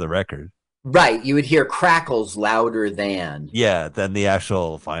going out of the record. Right. You would hear crackles louder than. Yeah, than the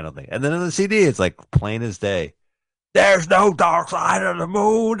actual final thing. And then on the CD, it's like plain as day. There's no dark side of the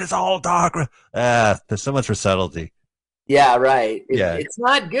moon. It's all dark. There's so much for subtlety. Yeah, right. It's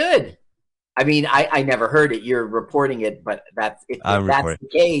not good. I mean, I never heard it. You're reporting it, but if that's the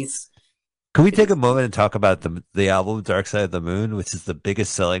case. Can we take a moment and talk about the album Dark Side of the Moon, which is the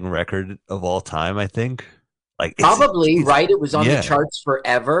biggest selling record of all time, I think? Probably, right? It was on the charts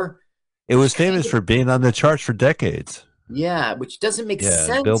forever. It was famous for being on the charts for decades. Yeah, which doesn't make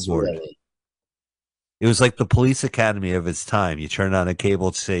sense, Billboard. Really. It was like the Police Academy of its time. You turn on a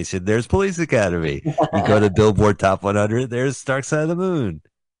cable station, there's Police Academy. You go to Billboard Top 100, there's Dark Side of the Moon.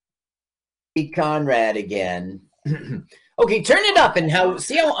 Pete Conrad again. Okay, turn it up and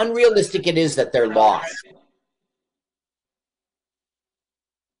see how unrealistic it is that they're lost.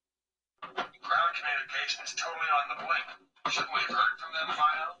 Ground communication is totally on the blink. Shouldn't we have heard from them by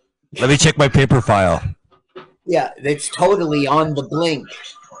now? Let me check my paper file. Yeah, it's totally on the blink.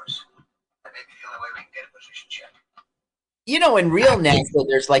 In real NASA,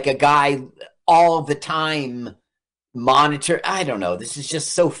 there's like a guy all the time monitor. I don't know. This is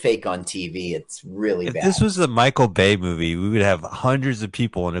just so fake on TV. It's really bad. If this was a Michael Bay movie, we would have hundreds of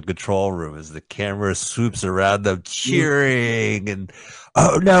people in a control room as the camera swoops around them cheering and,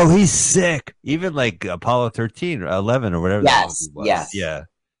 oh no, he's sick. Even like Apollo 13 or 11 or whatever. Yes. Yeah.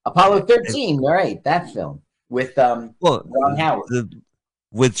 Apollo 13, right? That film with Ron Howard.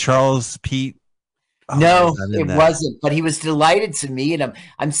 With Charles Pete. No, it wasn't. But he was delighted to meet him.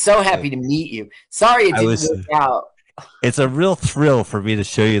 I'm so happy to meet you. Sorry it didn't work out. It's a real thrill for me to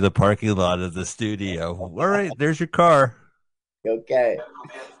show you the parking lot of the studio. All right, there's your car. Okay.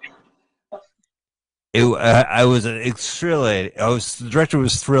 I was extremely. The director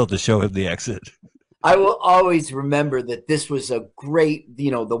was thrilled to show him the exit. I will always remember that this was a great,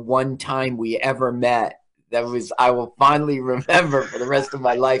 the one time we ever met. I will finally remember for the rest of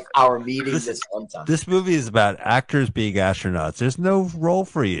my life our meeting this one time. This movie is about actors being astronauts. There's no role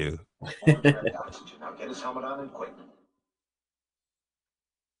for you.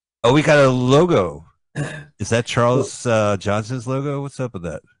 Oh, we got a logo. Is that Charles Johnson's logo? What's up with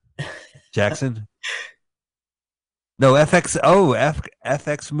that? Jackson? No, FX. Oh,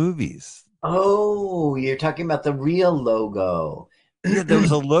 FX Movies. Oh, you're talking about the real logo. Yeah, there was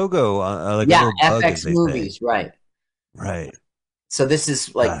a logo on FX Movies, right. Right. So this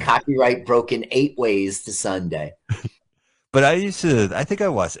is like copyright broken 8 ways to Sunday. But I think I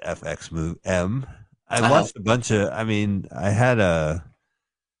watched FX M. I watched a bunch of, I had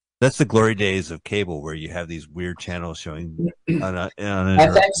That's the glory days of cable, where you have these weird channels showing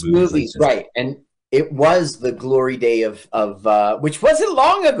FX movies, like right? And it was the glory day of which wasn't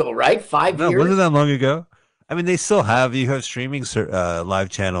long ago, right? 5 No, years. wasn't that long ago? I mean, they still have. You have streaming live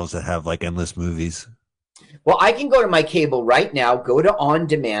channels that have like endless movies. Well, I can go to my cable right now, go to on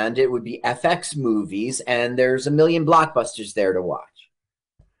demand. It would be FX movies, and there's a million blockbusters there to watch.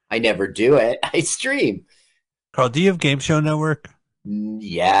 I never do it. I stream. Carl, do you have Game Show Network?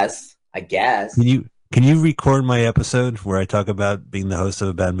 Yes, I guess. Can you record my episode where I talk about being the host of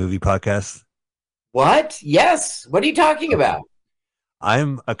a bad movie podcast? What? Yes. What are you talking about?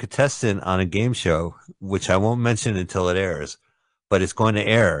 I'm a contestant on a game show, which I won't mention until it airs, but it's going to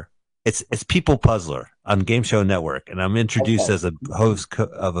air. It's People Puzzler on Game Show Network, and I'm introduced as a host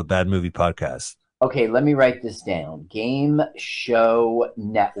of a bad movie podcast. Okay, let me write this down. Game Show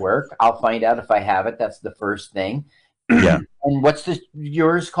Network. I'll find out if I have it. That's the first thing. Yeah. And what's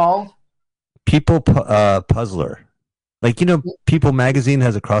yours called? People Puzzler. Like, People Magazine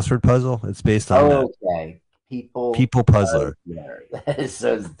has a crossword puzzle. It's based on that. Okay. People Puzzler. That is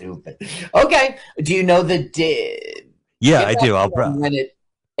so stupid. Okay. Do you know the Yeah, I do. when it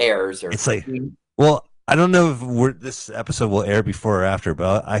airs, or it's like, well, I don't know if this episode will air before or after,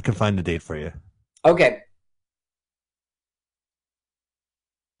 but I can find the date for you. Okay.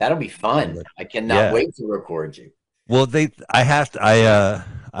 That'll be fun. I cannot wait to record you. Well,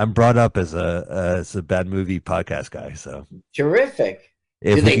 I'm brought up as a bad movie podcast guy, so terrific.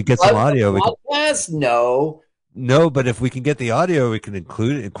 If we could get some audio, no, but if we can get the audio, we can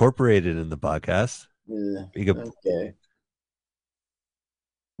incorporate it in the podcast. Okay,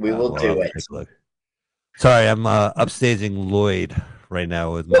 we will do it. Sorry, I'm upstaging Lloyd right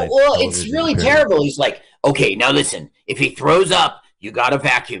now with my. Well, it's really terrible. He's like, okay, now listen. If he throws up, you got to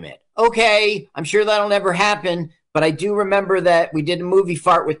vacuum it. Okay, I'm sure that'll never happen. But I do remember that we did a movie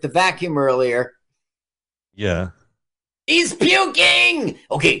fart with the vacuum earlier. Yeah. He's puking!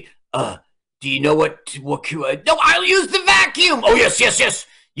 Okay, do you know what no, I'll use the vacuum! Oh, yes,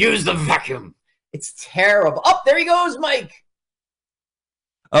 use the vacuum. It's terrible. Oh, there he goes, Mike.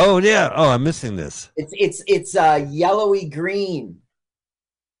 Oh, yeah. Oh, I'm missing this. It's yellowy green.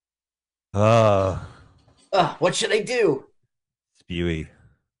 What should I do? Spewy.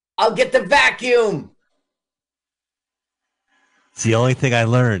 I'll get the vacuum. It's the only thing I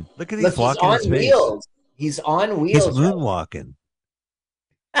learned. Look at these walking in space. Wheels. He's on wheels. He's moonwalking.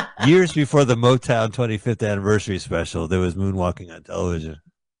 Years before the Motown 25th anniversary special, there was moonwalking on television.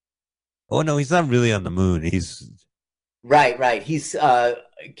 Oh no, he's not really on the moon. He's right. He's a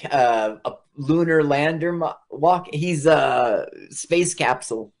lunar lander walk. He's a space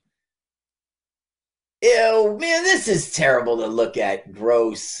capsule. Ew, man, this is terrible to look at.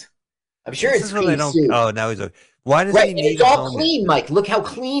 Gross. I'm sure it's clean. Oh, now he's. Why does he need? It's all clean, Mike. Look how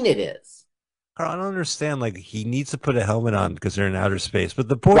clean it is. I don't understand. Like, he needs to put a helmet on because they're in outer space. But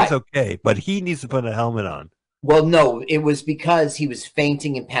the boy's okay. But he needs to put a helmet on. Well, no, it was because he was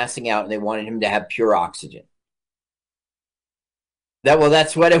fainting and passing out, and they wanted him to have pure oxygen.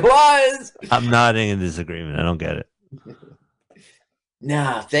 That's what it was. I'm nodding in disagreement. I don't get it.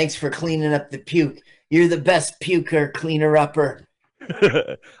 Nah, thanks for cleaning up the puke. You're the best puker, cleaner upper.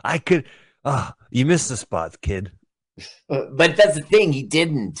 I could. You missed the spot, kid. But that's the thing. He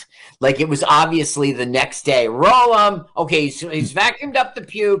didn't. Like, it was obviously the next day. Roll him. Okay, so he's vacuumed up the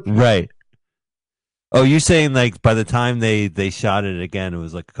puke. Right. Oh, you're saying like by the time they shot it again, it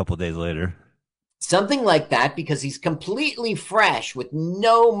was like a couple days later. Something like that, because he's completely fresh with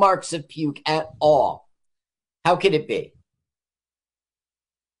no marks of puke at all. How could it be?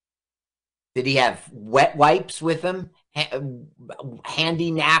 Did he have wet wipes with him?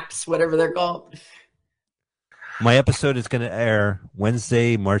 Handy naps, whatever they're called? My episode is going to air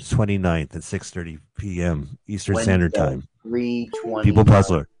Wednesday, March 29th at 6:30 p.m. Eastern Standard Time. 3:20. People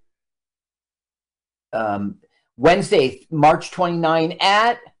Puzzler. Wednesday, March 29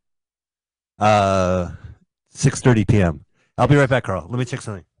 at 6:30 p.m. I'll be right back, Carl. Let me check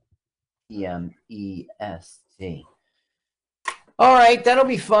something. EMEST. All right, that'll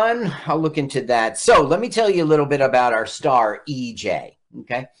be fun. I'll look into that. So let me tell you a little bit about our star, EJ.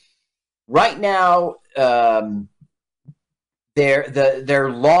 Okay, right now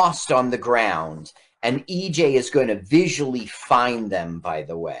they're lost on the ground, and EJ is going to visually find them. By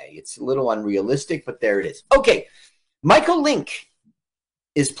the way, it's a little unrealistic, but there it is. Okay, Michael Link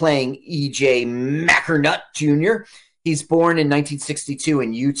is playing EJ Mackernut Jr. He's born in 1962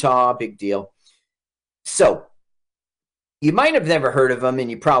 in Utah. Big deal. So you might have never heard of him, and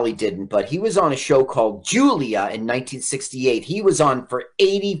you probably didn't, but he was on a show called Julia in 1968. He was on for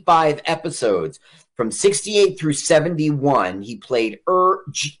 85 episodes. From 68 through 71, he played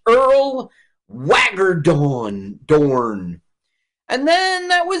Earl Wagerdorn. And then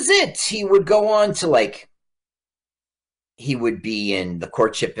that was it. He would go on to he would be in The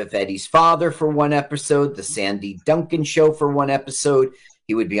Courtship of Eddie's Father for one episode, The Sandy Duncan Show for one episode.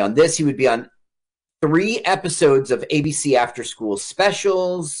 He would be on this. He would be on 3 episodes of ABC After School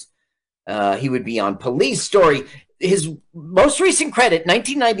Specials. He would be on Police Story. His most recent credit,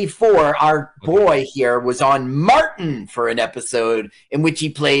 1994, our boy here was on Martin for an episode in which he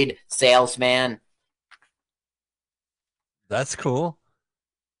played salesman. That's cool.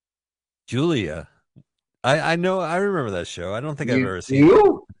 Julia. I know. I remember that show. I don't think I've ever seen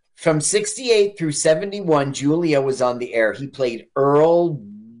it. From 68 through 71, Julia was on the air. He played Earl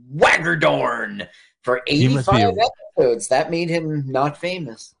Wagerdorn for 85 episodes. That made him not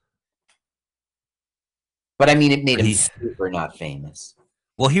famous. But I mean, it made him super not famous.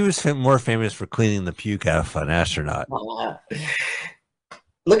 Well, he was more famous for cleaning the puke off an astronaut.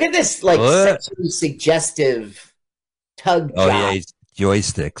 Look at this, sexually suggestive tug job. Oh, yeah, he's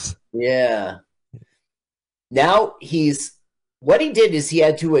joysticks. Yeah. Now what he did is he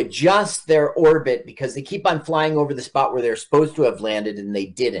had to adjust their orbit because they keep on flying over the spot where they're supposed to have landed and they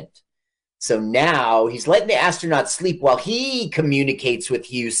didn't. So now he's letting the astronauts sleep while he communicates with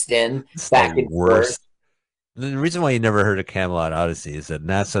Houston back and forth. The reason why you never heard of Camelot Odyssey is that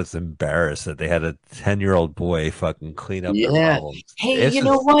NASA's embarrassed that they had a 10-year-old boy fucking clean up their problems. Hey, you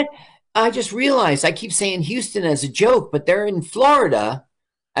know what? I just realized I keep saying Houston as a joke, but they're in Florida.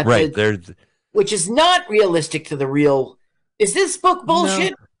 Which is not realistic to the real. Is this book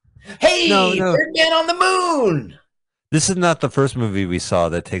bullshit? No. Hey, Third Man on the Moon. This is not the first movie we saw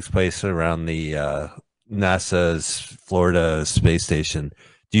that takes place around the NASA's Florida space station.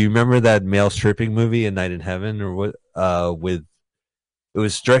 Do you remember that male stripping movie, A Night in Heaven, or what? It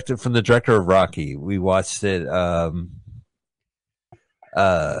was directed from the director of Rocky. We watched it. What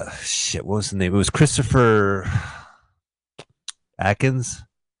was the name? It was Christopher Atkins.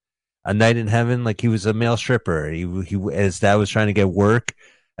 A Night in Heaven. Like, he was a male stripper. He his dad was trying to get work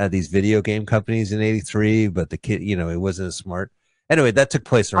at these video game companies in '83, but the kid, it wasn't as smart. Anyway, that took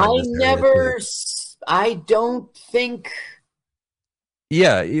place around. I don't think.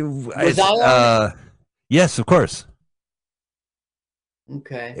 Yeah. Yes, of course.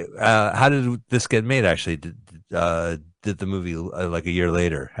 Okay. How did this get made, actually? Did the movie like a year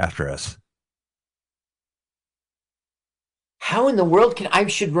later after us? How in the world I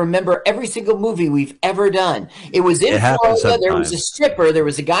should remember every single movie we've ever done? It was in Florida. There was a stripper. There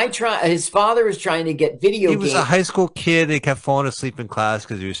was a guy his father was trying to get video games. He was a high school kid. He kept falling asleep in class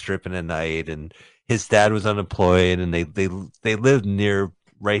because he was stripping at night, and his dad was unemployed, and they lived near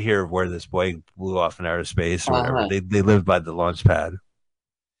right here where this boy blew off in outer space or whatever. They lived by the launch pad.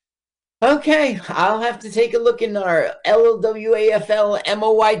 Okay, I'll have to take a look in our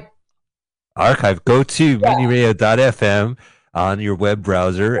LWAFLMOY archive. Go to MutinyRadio.fm on your web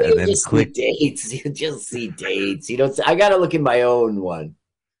browser and then click dates. You just see dates. You don't. I got to look in my own one.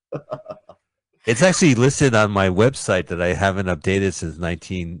 It's actually listed on my website that I haven't updated since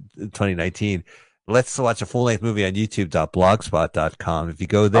 2019. Let's watch a full-length movie on youtube.blogspot.com. If you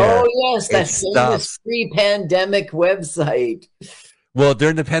go there. Oh, yes, that famous pre-pandemic website. Well,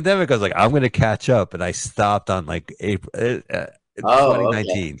 during the pandemic, I was like, I'm going to catch up, and I stopped on April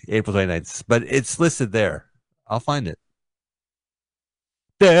 2019, okay. April 29th. But it's listed there. I'll find it.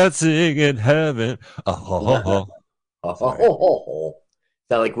 Dancing in heaven. Sound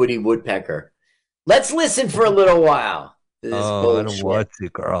like Woody Woodpecker. Let's listen for a little while. I don't want to,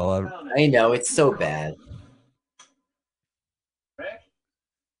 Carl. I know, it's so bad. Rick?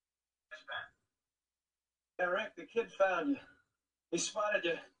 Yeah, Rick, the kid found you. He spotted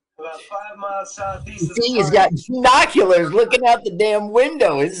you about 5 miles southeast of the he's got binoculars looking out the damn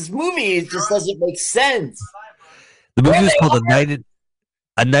window. This movie just doesn't make sense. The movie is called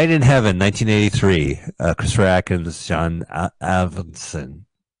A Night in Heaven, 1983. Christopher Atkins, John Avildsen.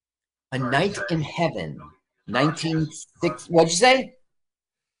 A Night in Heaven, 1960. What'd you say?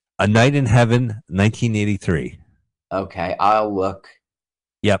 A Night in Heaven, 1983. Okay, I'll look.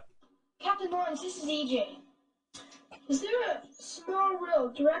 Yep. Captain Lawrence, this is EJ. Is there a small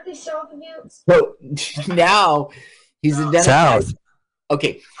road directly south of you? So now he's identified. South.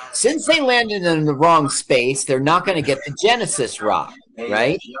 Okay, since they landed in the wrong space, they're not going to get the Genesis rock,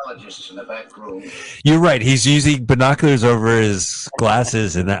 right? You're right. He's using binoculars over his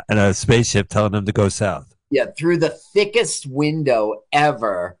glasses in a spaceship, telling him to go south. Yeah, through the thickest window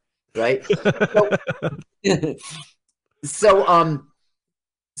ever, right? So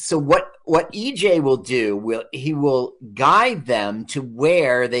So what EJ will do, he will guide them to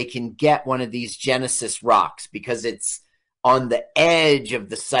where they can get one of these Genesis rocks, because it's on the edge of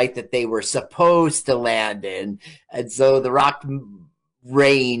the site that they were supposed to land in. And so the rock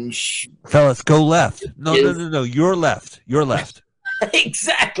range. Fellas, go left. No. You're left. You're left.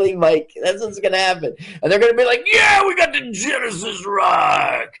 Exactly, Mike. That's what's going to happen. And they're going to be like, yeah, we got the Genesis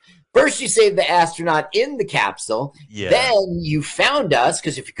rock. First, you saved the astronaut in the capsule. Yeah. Then you found us,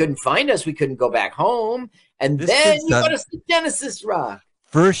 because if you couldn't find us, we couldn't go back home. And then you got us the Genesis rock.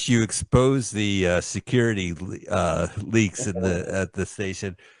 First, you expose the security leaks at the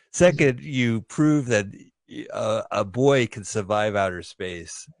station. Second, you prove that a boy can survive outer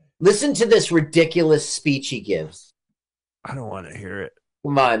space. Listen to this ridiculous speech he gives. I don't want to hear it.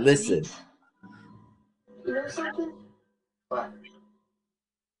 Come on, listen. You know something? What?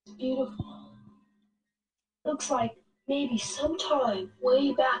 It's beautiful. Looks like maybe sometime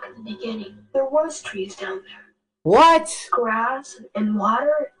way back in the beginning, there was trees down there. What? Grass and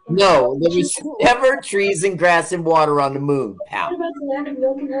water? No, there was never trees and grass and water on the moon, pal. What about the land of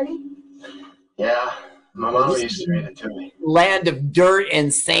milk and honey? Yeah, my mom used to read it to me. Land of dirt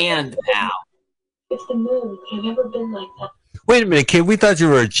and sand, pal. If the moon could have ever been like that. Wait a minute, kid. We thought you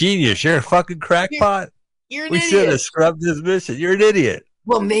were a genius. You're a fucking crackpot. You're an we idiot. should have scrubbed this mission. You're an idiot.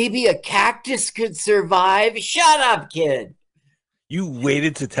 Well, maybe a cactus could survive. Shut up, kid. You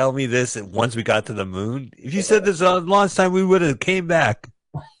waited to tell me this once we got to the moon? If you said this a long time, we would have came back.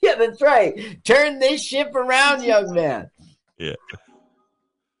 Yeah, that's right. Turn this ship around, young man. Yeah.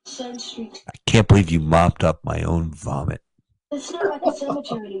 Sun Street. I can't believe you mopped up my own vomit. It's not like a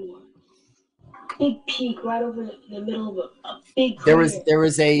cemetery anymore. Big peak right over the middle of a big crater. There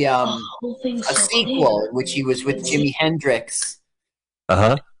was a so sequel in which he was with Jimi Hendrix.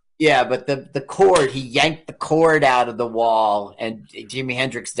 Uh-huh. Yeah, but the cord, he yanked the cord out of the wall, and Jimi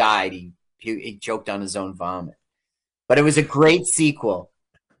Hendrix died. He choked on his own vomit. But it was a great sequel.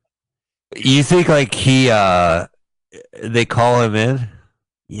 You think like they call him in?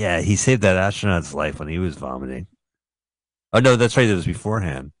 Yeah, he saved that astronaut's life when he was vomiting. Oh no, that's right. It was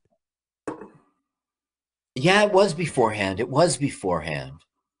beforehand. Yeah, it was beforehand.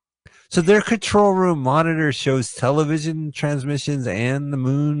 So their control room monitor shows television transmissions and the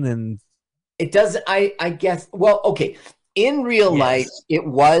moon, and it does. I guess. Well, okay. In real life, it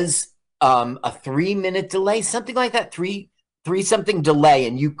was a 3-minute delay, something like that. Three something delay,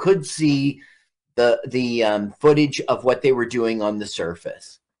 and you could see the footage of what they were doing on the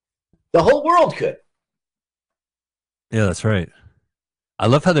surface. The whole world could. Yeah, that's right. I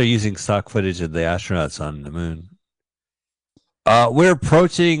love how they're using stock footage of the astronauts on the moon. We're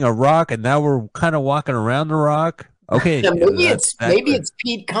approaching a rock, and now we're kind of walking around the rock. Okay, now, maybe it's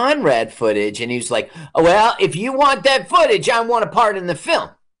Pete Conrad footage, and he's like, oh, "Well, if you want that footage, I want a part in the film."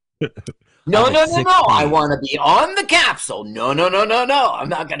 No. I want to be on the capsule. No. I'm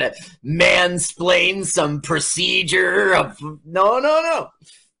not going to mansplain some procedure of no.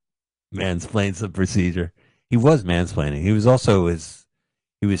 Mansplain some procedure. He was mansplaining. He was also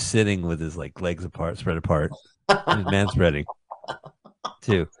he was sitting with his legs apart, spread apart. He was manspreading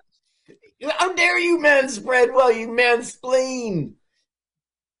too. How dare you manspread while you mansplain?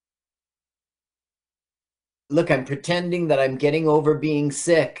 Look, I'm pretending that I'm getting over being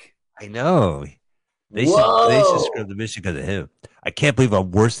sick. I know. They should scrub the mission because of him. I can't believe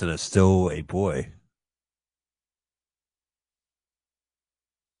I'm worse than a stowaway boy.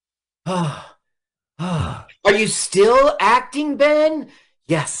 Are you still acting, Ben?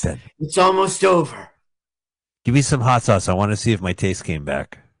 Yes, Ben. It's almost over. Give me some hot sauce. I want to see if my taste came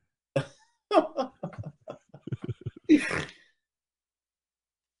back.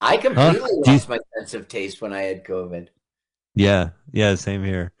 I completely lost my sense of taste when I had COVID. Yeah, same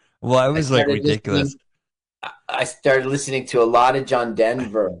here. Well, I was ridiculous. I started listening to a lot of John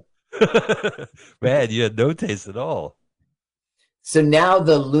Denver. Man, you had no taste at all. So now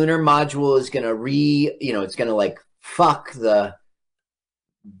the lunar module is going to it's going to fuck the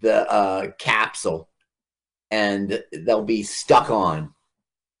capsule, and they'll be stuck on.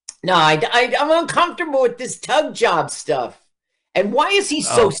 No, I'm uncomfortable with this tug job stuff. And why is he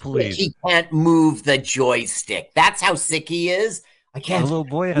so sick he can't move the joystick? That's how sick he is. I can't. The little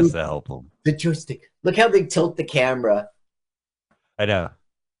boy has to help him. The joystick. Look how they tilt the camera. I know.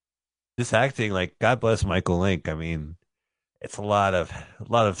 This acting, God bless Michael Link. I mean, it's a lot of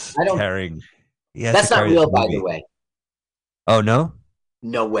carrying. That's not real, by the way. Oh no?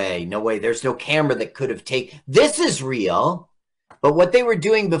 No way. There's no camera that could have taken. This is real. But what they were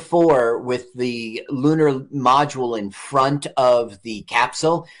doing before with the lunar module in front of the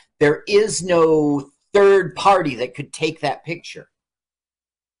capsule, there is no third party that could take that picture.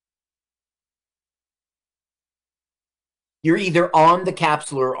 You're either on the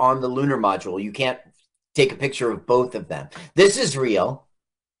capsule or on the lunar module. You can't take a picture of both of them. This is real.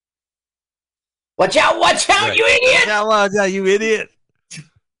 Watch out, right. You idiot! Watch out, you idiot.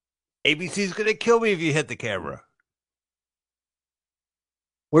 ABC's going to kill me if you hit the camera.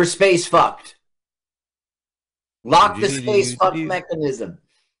 We're space fucked. Lock the space fuck mechanism.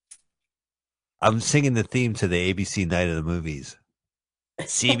 I'm singing the theme to the ABC Night of the Movies.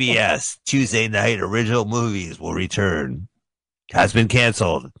 CBS Tuesday night original movies will return. Has been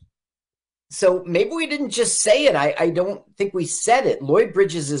canceled. So maybe we didn't just say it. I don't think we said it. Lloyd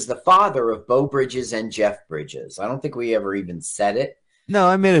Bridges is the father of Beau Bridges and Jeff Bridges. I don't think we ever even said it. No,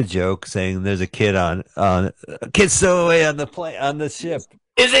 I made a joke saying there's a kid on a kid stowaway on the ship.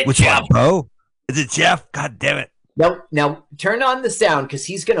 Is it Which Jeff? One, Beau? Is it Jeff? God damn it. No, now turn on the sound because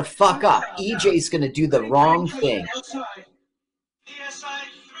he's going to fuck up. EJ's going to do the wrong thing. Outside. PSI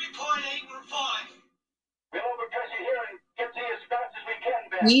 3.815. Below pressure hearing. Get to you as fast as we can,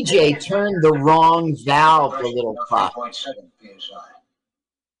 Ben. EJ turned the wrong valve, the little fuck. 3.7 PSI.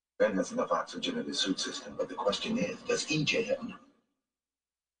 Ben has enough oxygen in his suit system, but the question is, does EJ have enough?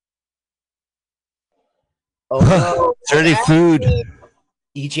 Oh no. Dirty food.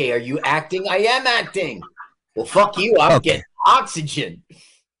 EJ, are you acting? I am acting. Well, fuck you. I'm getting oxygen.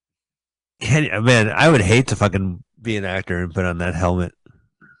 Man, I would hate to fucking be an actor and put on that helmet.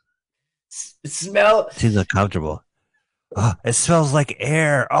 Smell. Seems uncomfortable. Oh, it smells like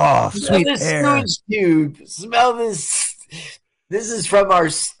air. Oh, sweet air. Sewage tube. Smell this. This is from our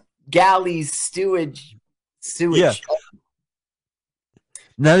galley's sewage. Yeah.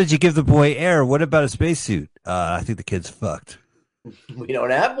 Now that you give the boy air, what about a spacesuit? I think the kid's fucked. We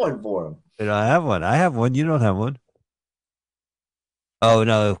don't have one for him. We don't have one. I have one. You don't have one. Oh,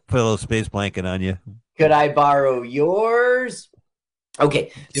 no. Put a little space blanket on you. Could I borrow yours?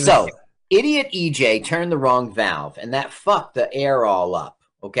 Okay. So, idiot EJ turned the wrong valve, and that fucked the air all up.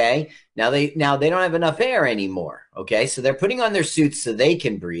 Okay. Now they don't have enough air anymore. Okay. So they're putting on their suits so they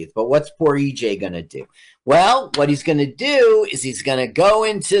can breathe. But what's poor EJ going to do? Well, what he's going to do is he's going to go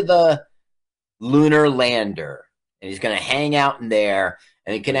into the lunar lander. And he's going to hang out in there,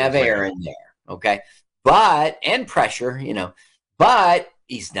 and he can have air in there, okay? And pressure, but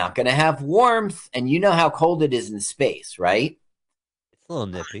he's not going to have warmth, and you know how cold it is in space, right? It's a little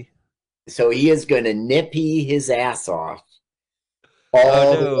nippy. So he is going to nippy his ass off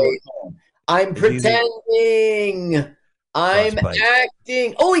all the way home. I'm pretending. I'm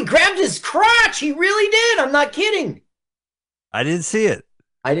acting. Oh, he grabbed his crotch. He really did. I'm not kidding. I didn't see it.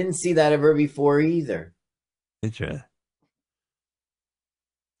 I didn't see that ever before either. Interesting.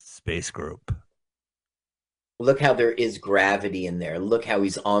 Space group. Look how there is gravity in there. Look how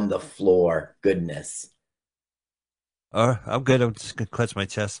he's on the floor. Goodness. I'm good. I'm just going to clutch my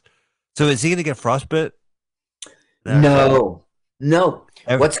chest. So is he going to get frostbite? No.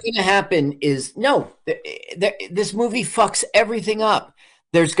 What's going to happen is, this movie fucks everything up.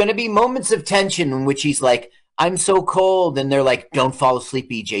 There's going to be moments of tension in which he's like, I'm so cold. And they're like, don't fall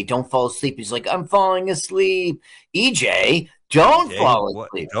asleep, EJ. Don't fall asleep. He's like, I'm falling asleep. EJ, don't fall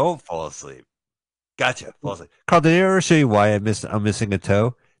asleep. Don't fall asleep. Gotcha. Fall asleep. Carl, did I ever show you why I'm missing a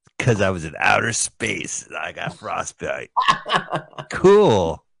toe? Because I was in outer space and I got frostbite.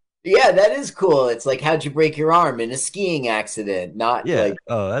 Cool. Yeah, that is cool. It's like, how'd you break your arm in a skiing accident? Not like,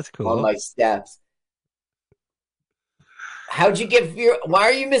 oh, that's cool. On my steps. Why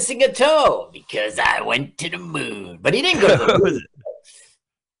are you missing a toe? Because I went to the moon. But he didn't go to the moon.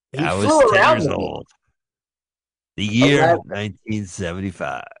 I was 10 years old. The year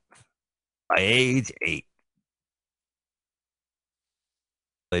 1975. By age 8.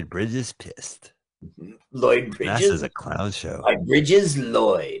 Lloyd Bridges pissed. Lloyd Bridges? This is a clown show. My Bridges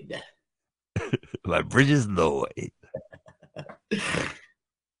Lloyd. My Bridges Lloyd.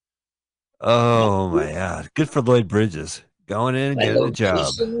 Oh, my God. Good for Lloyd Bridges. Going in and getting a job.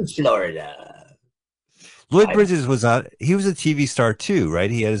 Florida. Lloyd Bridges was a TV star too, right?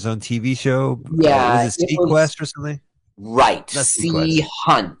 He had his own TV show. Yeah. Was it Sequest or something? Right. Sea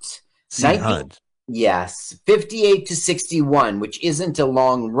Hunt. Sea Hunt. Yes. 58 to 61, which isn't a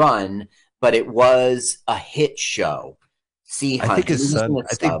long run, but it was a hit show. Sea Hunt. I think his son,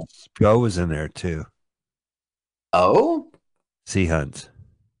 Joe was in there too. Oh? Sea Hunt.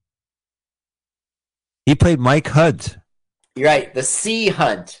 He played Mike Hunt. You're right. The Sea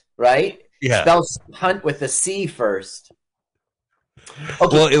Hunt, right? Yeah. Spell Hunt with a C first.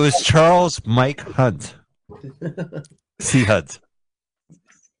 Okay. Well, it was Charles Mike Hunt. Sea Hunt.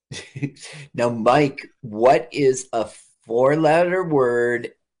 Now, Mike, what is a 4-letter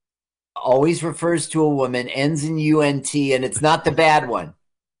word, always refers to a woman, ends in UNT, and it's not the bad one?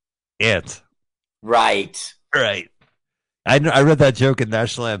 It. Right. Right. I read that joke in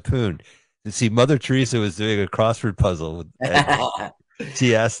National Lampoon. You see, Mother Teresa was doing a crossword puzzle, and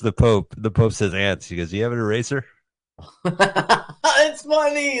she asked the Pope. The Pope says ants. She goes, "Do you have an eraser?" It's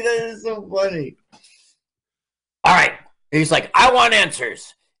funny. That is so funny. All right. He's like, I want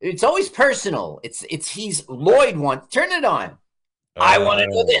answers. It's always personal. He's Lloyd wants. Turn it on. I want to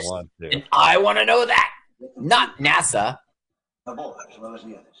know this, and I want to know that. Not NASA. The boy, as well as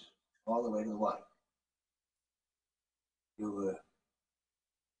the others, all the way to the wife. You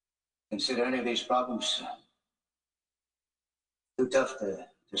consider any of these problems too tough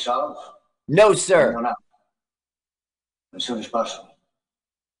to solve? No, sir. No. As soon as possible.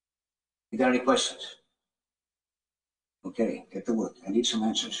 You got any questions? Okay, get to work. I need some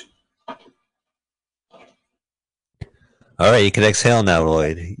answers. All right, you can exhale now,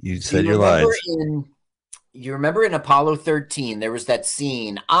 Lloyd. You said your lines. You remember in Apollo 13, there was that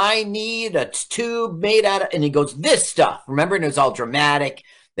scene, I need a tube made out of, and he goes, this stuff. Remember, and it was all dramatic.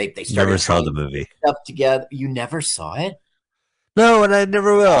 They started never saw the movie. Stuff together. You never saw it? No, and I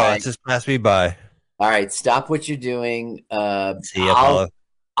never will. Right. It just passed me by. All right, stop what you're doing. See you, Apollo.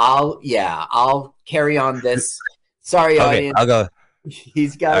 I'll carry on this. Sorry, okay, audience. I'll go.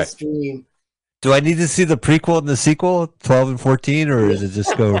 He's got a stream. Do I need to see the prequel and the sequel, 12 and 14, or is it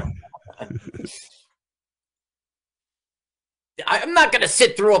just go? I'm not going to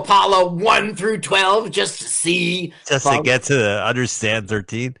sit through Apollo 1 through 12 just to see. Just to get to understand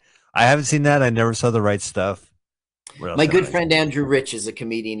 13. I haven't seen that. I never saw The Right Stuff. My good friend Andrew Rich is a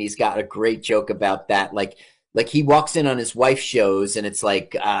comedian. He's got a great joke about that. Like he walks in on his wife's shows and it's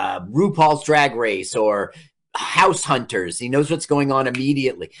like RuPaul's Drag Race or House Hunters. He knows what's going on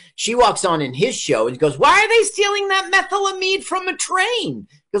immediately. She walks on in his show and goes, why are they stealing that methylamide from a train?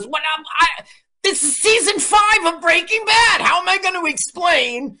 Because this is season 5 of Breaking Bad. How am I going to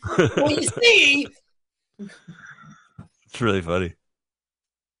explain? Well, you see. It's really funny.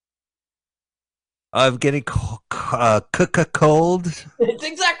 I'm getting cold. It's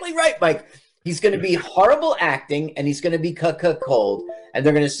exactly right, Mike. He's going to be horrible acting, and he's going to be cold. And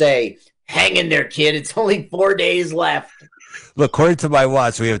they're going to say, hang in there, kid. It's only 4 days left. Look, according to my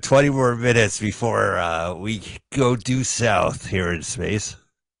watch, we have 20 more minutes before we go due south here in space.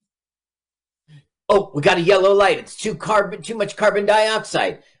 Oh, we got a yellow light. It's too much carbon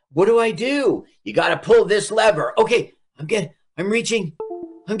dioxide. What do? You got to pull this lever. Okay, I'm reaching.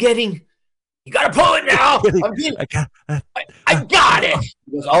 I'm getting. You got to pull it now. I got it.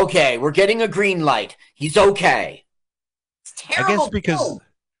 He goes, okay, we're getting a green light. He's okay. It's terrible. I guess because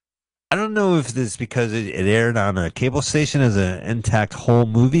I don't know if this is because it aired on a cable station as an intact whole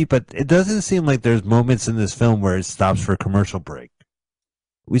movie, but it doesn't seem like there's moments in this film where it stops for a commercial break.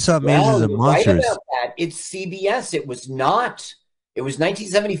 We saw Mazes and Monsters. Right about that. It's CBS. It was not. It was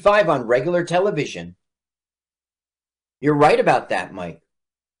 1975 on regular television. You're right about that, Mike.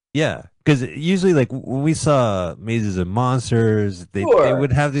 Yeah, because usually, like when we saw Mazes and Monsters, they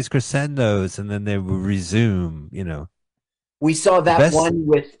would have these crescendos, and then they would resume. We saw that one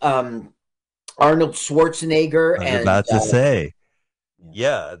with Arnold Schwarzenegger. I was about to say,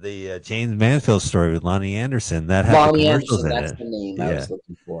 the James Mansfield story with Lonnie Anderson that had Lonnie commercials Anderson, in that's it. the name I was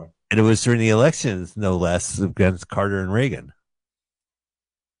looking for. And it was during the elections, no less, against Carter and Reagan.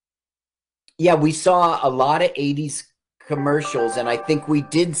 Yeah, we saw a lot of 80s commercials, and I think we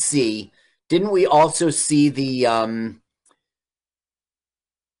didn't we also see the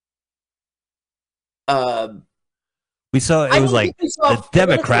we saw it was like the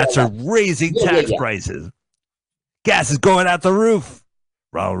Democrats are raising tax prices. Gas is going out the roof.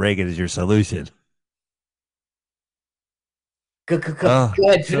 Ronald Reagan is your solution. Go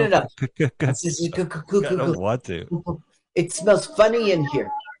ahead, turn it up. I don't want to. It smells funny in here.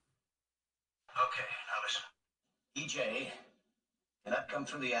 Okay, now listen. EJ cannot come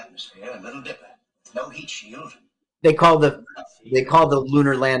through the atmosphere in Little Dipper. No heat shield. They call the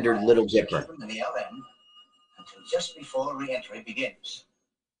lunar lander Little Dipper. In the LM until just before re-entry begins.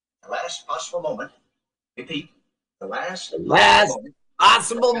 The last possible moment. Repeat. The last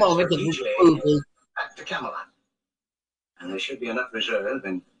possible moment of EJ back to Camelot. And there should be enough reserve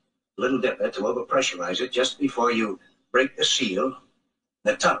in Little Dipper to overpressurize it just before you break the seal,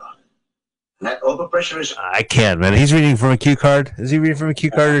 the tunnel. And that overpressure is... I can't, man. He's reading from a cue card. Is he reading from a cue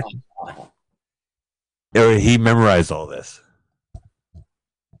card? Or he memorized all this?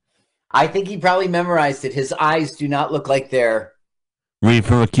 I think he probably memorized it. His eyes do not look like they're... Reading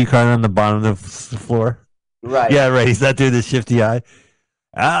from a cue card on the bottom of the floor? Right. Yeah, right. He's not doing the shifty eye.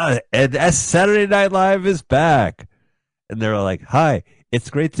 And Saturday Night Live is back. And they're like, hi, it's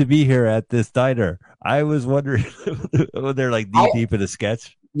great to be here at this diner. I was wondering, they're like deep in a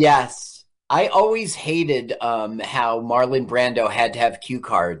sketch. Yes. I always hated how Marlon Brando had to have cue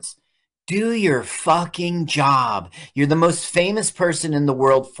cards. Do your fucking job. You're the most famous person in the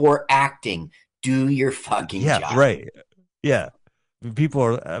world for acting. Do your fucking job. Right. Yeah. People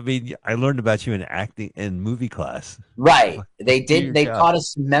are, I mean, I learned about you in acting in movie class. Right. They did. They job. taught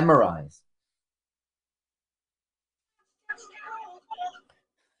us to memorize.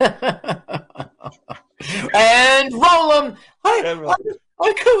 And roll them.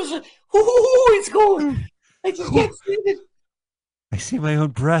 It's going. I just can't see it. I see my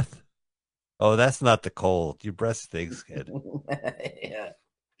own breath. Oh, that's not the cold. Your breath stinks, kid. Yeah.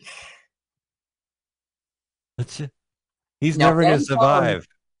 He's never going to survive.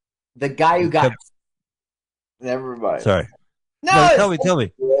 The guy who got. Never mind. Sorry. No, tell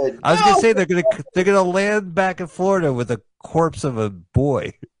me. Good. I was going to say they're gonna land back in Florida with a corpse of a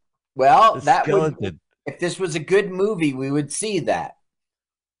boy. Well, that would. If this was a good movie, we would see that.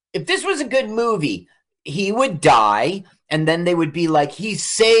 If this was a good movie, he would die, and then they would be like, he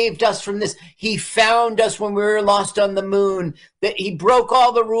saved us from this. He found us when we were lost on the moon. That he broke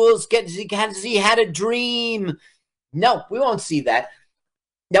all the rules because he had a dream. No, we won't see that.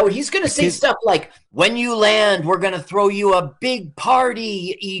 No, he's going to say stuff like, when you land, we're going to throw you a big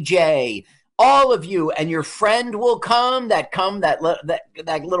party, EJ. All of you, and your friend will come. That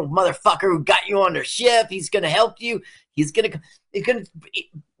little motherfucker who got you on their ship. He's going to help you. He's going to.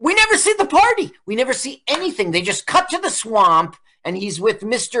 We never see the party. We never see anything. They just cut to the swamp, and he's with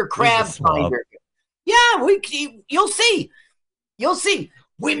Mr. Crabfinder. Yeah, you'll see. You'll see.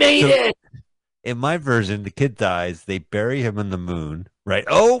 We made it. In my version, the kid dies. They bury him in the moon. Right?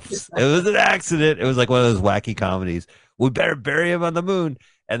 Oops! It was an accident. It was like one of those wacky comedies. We better bury him on the moon.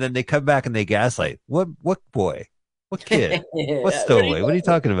 And then they come back and they gaslight. What boy? What kid? What stowaway? What are you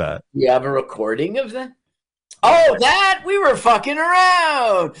talking about? You have a recording of that? Oh, that? We were fucking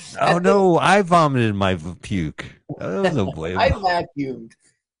around. Oh, no. I vomited my puke. Oh, no boy. I vacuumed.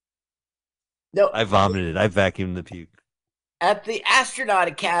 No, I vomited. I vacuumed the puke. At the Astronaut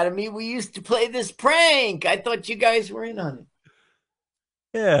Academy, we used to play this prank. I thought you guys were in on it.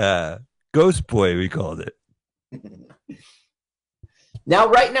 Yeah. Ghost Boy, we called it. Now,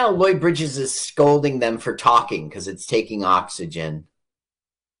 right now, Lloyd Bridges is scolding them for talking because it's taking oxygen.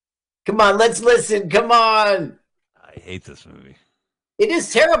 Come on, let's listen. Come on. I hate this movie. It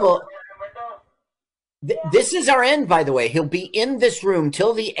is terrible. This is our end, by the way. He'll be in this room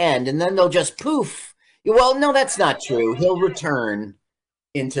till the end, and then they'll just poof. Well, no, that's not true. He'll return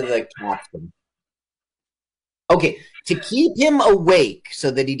into the capsule. Okay, to keep him awake so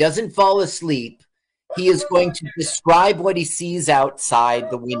that he doesn't fall asleep, he is going to describe what he sees outside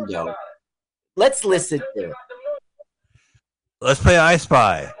the window. Let's listen to it. Let's play I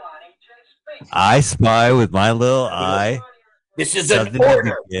Spy. I spy with my little eye. This is an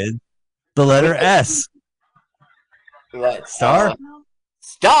order. The letter S. What? Star?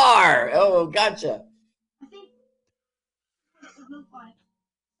 Star. Oh, gotcha.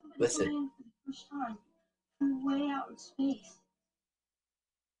 Listen. Way out in space,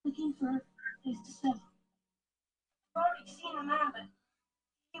 looking for a place to settle. I've already seen a map, but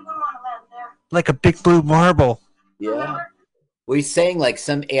he wouldn't want to land there. Like a big blue marble. Yeah. Well, he's saying like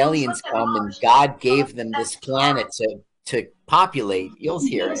some aliens come and God gave them this planet to populate. You'll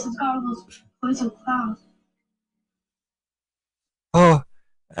hear it. Oh,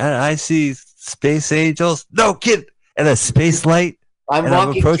 and I see space angels. No, kid, and a space light. I'm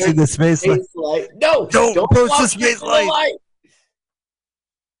approaching the space light. No, don't approach the space light.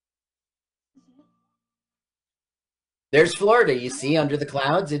 There's Florida. You see, under the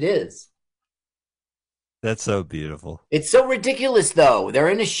clouds, it is. That's so beautiful. It's so ridiculous, though. They're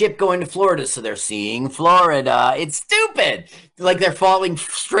in a ship going to Florida, so they're seeing Florida. It's stupid. Like they're falling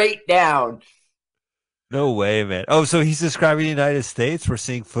straight down. No way, man. Oh, so he's describing the United States? We're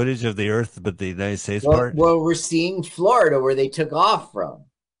seeing footage of the Earth, but the United States part? Well, we're seeing Florida where they took off from.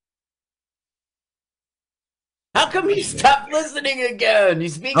 How come he stopped listening again?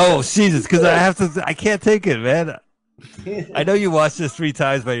 He's being Jesus, because I can't take it, man. I know you watched this 3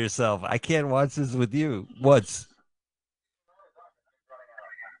 times by yourself. I can't watch this with you once.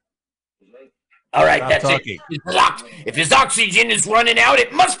 All right, that's talking. It. If his oxygen is running out,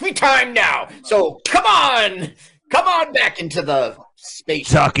 it must be time now. So come on back into the space.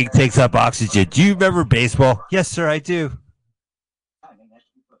 Talking takes up oxygen. Do you remember baseball? Yes, sir, I do.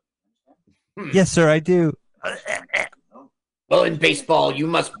 Yes, sir, I do. Well, in baseball, you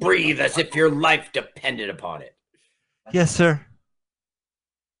must breathe as if your life depended upon it. Yes, sir.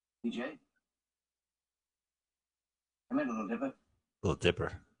 DJ? Come in, Little Dipper. Little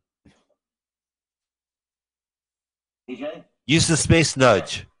Dipper. DJ? Use the space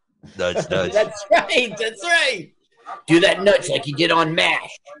nudge. Nudge, nudge. That's right. That's right. Do that nudge like you did on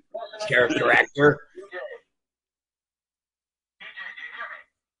MASH, character actor.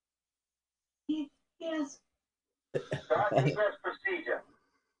 Yes. Start your first procedure.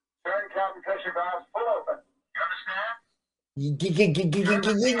 Turn cabin pressure valves full open. You understand? Yes. Slowly to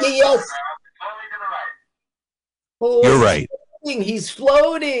the right. Oh, You're right. He's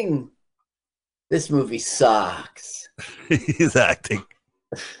floating. This movie sucks. He's acting.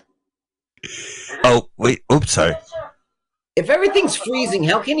 Oh, wait. Oops, sorry. If everything's freezing,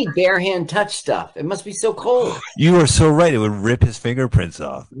 how can he barehand touch stuff? It must be so cold. You are so right. It would rip his fingerprints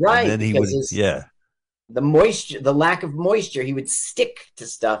off. Right. And then he would, The moisture, the lack of moisture, he would stick to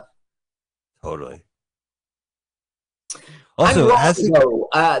stuff. Totally. Also,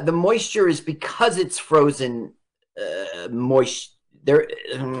 the moisture is because it's frozen moist.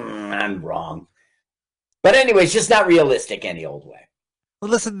 I'm wrong. But anyway, it's just not realistic any old way. Well,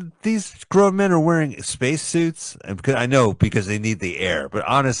 listen, these grown men are wearing spacesuits, and I know because they need the air. But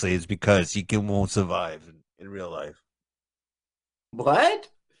honestly, it's because won't survive in real life. What?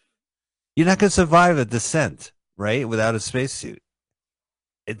 You're not going to survive a descent, right, without a spacesuit.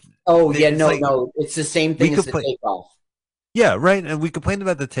 No. It's the same thing as the takeoff. Yeah, right. And we complained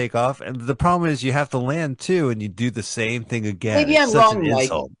about the takeoff, and the problem is you have to land too, and you do the same thing again. Maybe I'm wrong,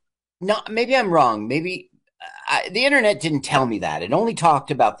 Mike. No, maybe I'm wrong. Maybe the internet didn't tell me that. It only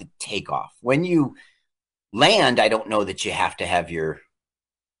talked about the takeoff. When you land, I don't know that you have to have your.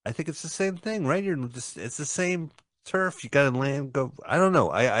 I think it's the same thing, right? It's the same turf. You got to land. Go. I don't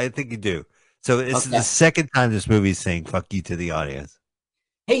know. I think you do. So it's the second time this movie is saying "fuck you" to the audience.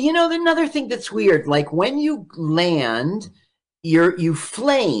 Hey, another thing that's weird. Like when you land, you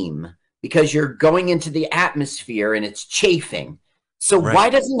flame because you're going into the atmosphere and it's chafing. So why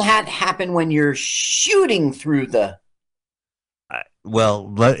doesn't that happen when you're shooting through the?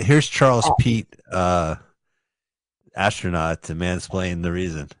 Here's Charles Pete, astronaut, to mansplain the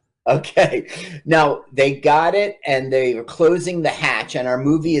reason. Okay, now they got it, and they were closing the hatch, and our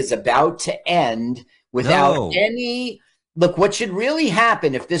movie is about to end without any. Look, what should really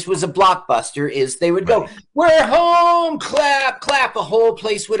happen if this was a blockbuster is they would go, "We're home!" Clap, clap. The whole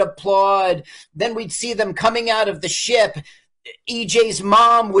place would applaud. Then we'd see them coming out of the ship. EJ's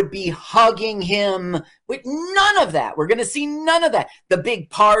mom would be hugging him. With none of that. We're going to see none of that. The big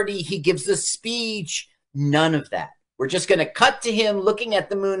party, he gives a speech. None of that. We're just going to cut to him looking at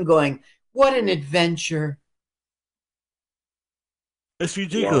the moon going, what an adventure. It's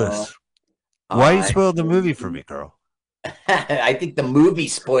ridiculous. Why you spoiled the movie for me, Carl? I think the movie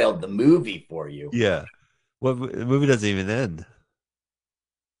spoiled the movie for you. Yeah. Well, the movie doesn't even end.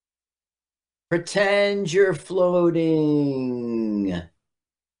 Pretend you're floating.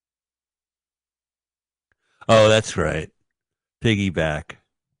 Oh, that's right. Piggyback.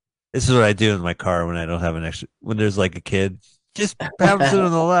 This is what I do in my car when I don't have when there's like a kid. Just bounce it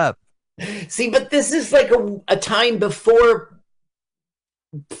on the lap. See, but this is like a time before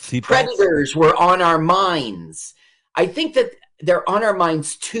predators were on our minds. I think that they're on our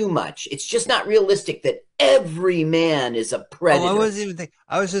minds too much. It's just not realistic that every man is a predator. I wasn't even thinking.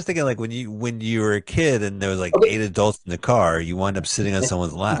 I was just thinking like when you were a kid and there was like 8 adults in the car, you wind up sitting on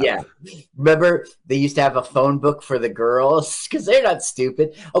someone's lap. Yeah. Remember they used to have a phone book for the girls because they're not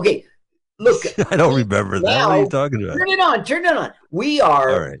stupid. Okay, look. I don't remember that. What are you talking about? Turn it on. We are.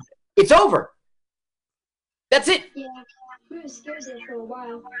 All right. It's over. That's it. Yeah, we were scared there for a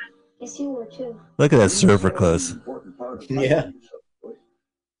while. Yes, you were too. Look at that surfer clothes. Yeah.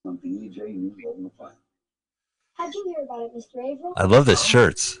 Something EJ knew on the plan. How'd you hear about it, Mr. Averill? I love the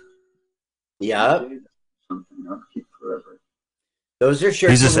shirts. Yeah. Something I'll keep forever. Those are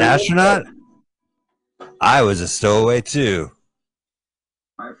shirts. He's this astronaut? I was a stowaway too.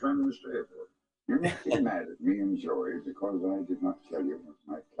 My friend Mr. Averill, you're not getting mad at me and Joey because I did not tell you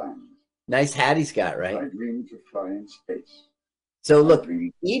my plans. Nice hat he's got, right? I dream to fly in space. So look,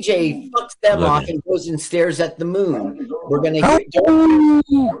 EJ fucks them off and goes and stares at the moon. We're gonna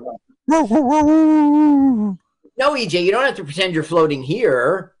No, EJ, you don't have to pretend you're floating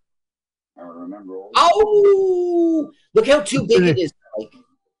here. I remember all. Oh, look how too big it is, Mike.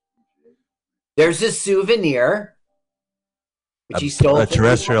 There's a souvenir, which he stole. A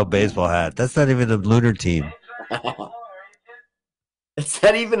terrestrial baseball hat. That's not even a lunar team. It's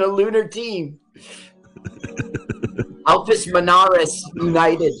not even a lunar team. Alpus Monaris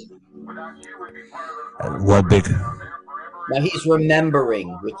United. One big. Now he's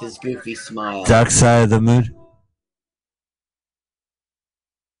remembering with his goofy smile. Dark side of the moon.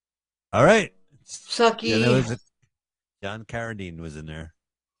 All right. Sucky. Yeah, John Carradine was in there.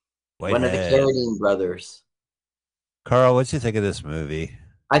 One of the Carradine brothers. Carl, what'd you think of this movie?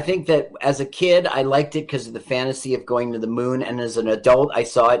 I think that as a kid, I liked it because of the fantasy of going to the moon, and as an adult, I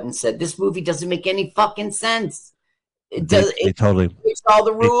saw it and said, "This movie doesn't make any fucking sense. It does. They It totally breaks all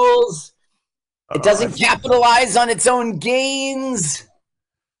the rules. It doesn't I- capitalize on its own gains."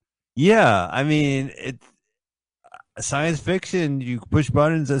 yeah, I mean, science fiction, you push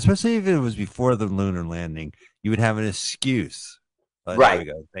buttons, especially if it was before the lunar landing, you would have an excuse. But there we Right.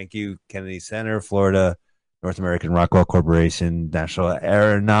 go. Thank you, Kennedy Center, Florida, North American Rockwell Corporation, National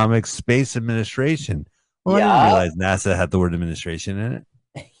Aeronautics Space Administration. Well, I didn't Yeah. realize NASA had the word administration in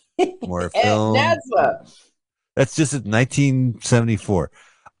it. More film. NASA. That's just 1974.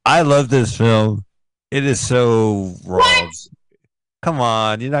 I love this film. It is so wrong. Come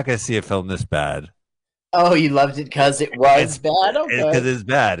on, you're not going to see a film this bad. Oh, you loved it because it was bad? Okay. Because it's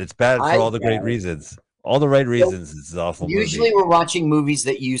bad. It's bad for all the great reasons. All the right reasons. It's an awful Usually movie. we're watching movies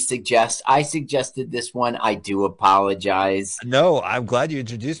that you suggest. I suggested this one. I do apologize. No, I'm glad you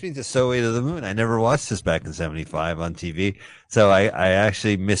introduced me to So Way to the Moon. I never watched this back in 75 on TV. So I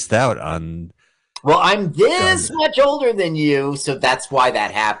actually missed out on. Well, I'm this much older than you, so that's why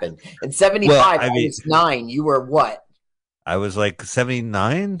that happened. In 75, I was 9. You were what? I was like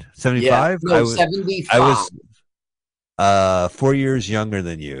 79, 75. Yeah. No, 75. I was 4 years younger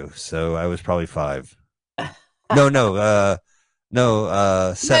than you, so I was probably 5. No, 7. Yeah,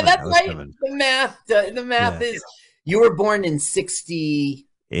 that's right. 7. The math is you were born in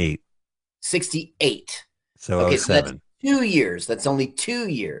 68. 68. So okay, I was 7. That's 2 years. That's only 2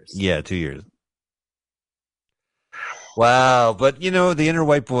 years. Yeah, 2 years. Wow, but the inner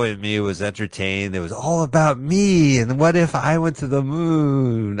white boy in me was entertained. It was all about me, and what if I went to the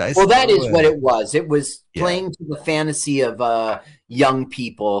moon? Well, that is what it was. It was playing to the fantasy of young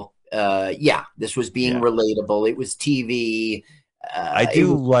people. This was being relatable. It was TV. I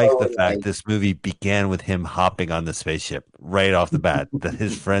do like the fact this movie began with him hopping on the spaceship right off the bat.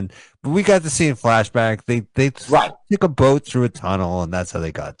 His friend, but we got to see in flashback. They took a boat through a tunnel, and that's how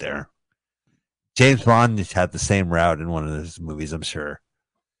they got there. James Bond had the same route in one of those movies, I'm sure.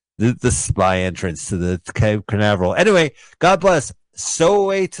 The spy entrance to the Cape Canaveral. Anyway, God bless. So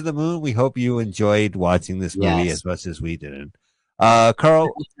Way to the Moon. We hope you enjoyed watching this movie as much as we did.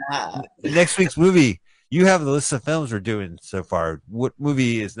 Carl, next week's movie. You have the list of films we're doing so far. What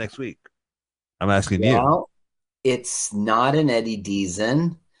movie is next week? I'm asking you. It's not an Eddie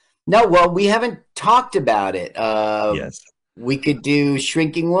Deason. No, well, we haven't talked about it. Yes. We could do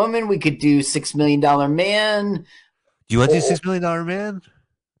Shrinking Woman. We could do $6 Million Man. Do you want to do $6 Million Man?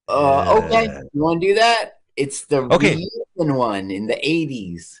 Okay. You want to do that? It's the reunion one in the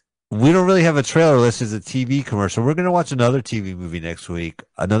 80s. We don't really have a trailer list as a TV commercial. We're going to watch another TV movie next week,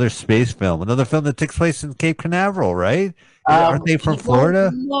 another space film, another film that takes place in Cape Canaveral, right? Aren't they from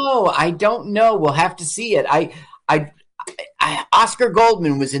Florida? No, I don't know. We'll have to see it. Oscar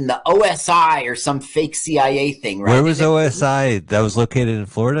Goldman was in the OSI or some fake CIA thing, right? Where was OSI? That was located in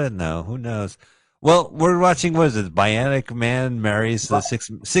Florida? No, who knows? Well, we're watching, what is it? Bionic Man marries the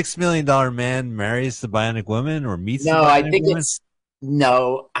 $6 million man marries the Bionic Woman or meets the Bionic I think Woman? it's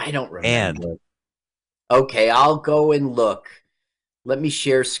no, I don't remember. Okay, I'll go and look. Let me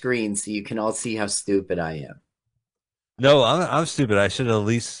share screen so you can all see how stupid I am. No, I'm stupid. I should have at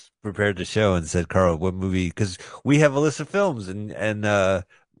least prepared the show and said, Carl, what movie? Because we have a list of films and okay,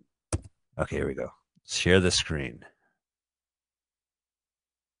 here we go. Share the screen.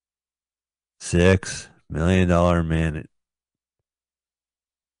 $6 Million Man.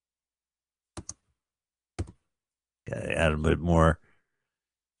 Gotta add a bit more.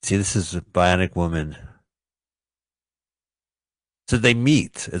 See, this is a Bionic Woman. So they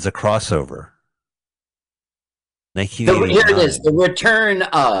meet. It's a crossover. 1989. Here it is. The return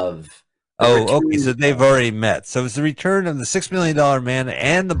of. Okay. So they've already met. So it's the return of the $6 Million Man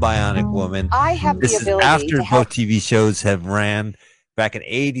and the Bionic Woman. I have this the ability is after to help. both TV shows have ran back in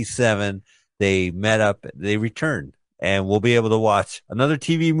 '87. They met up. They returned, and we'll be able to watch another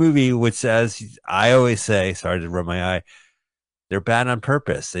TV movie. Which, as I always say, sorry to rub my eye, they're bad on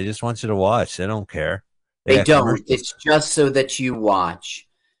purpose. They just want you to watch. They don't care. They don't. It's just so that you watch.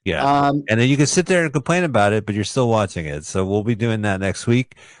 Yeah. And then you can sit there and complain about it, but you're still watching it. So we'll be doing that next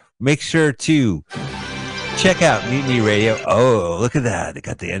week. Make sure to check out Mutiny Radio. Oh, look at that. They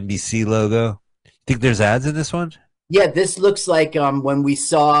got the NBC logo. Think there's ads in this one? Yeah, this looks like when we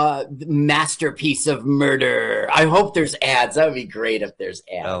saw the Masterpiece of Murder. I hope there's ads. That would be great if there's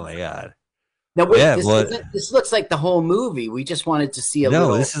ads. Oh, my God. No, wait, this looks like the whole movie. We just wanted to see a little.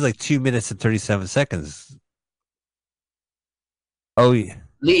 No, this is like 2 minutes and 37 seconds. Oh, yeah.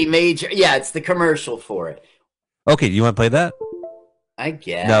 Lee Major. Yeah, it's the commercial for it. Okay, do you want to play that? I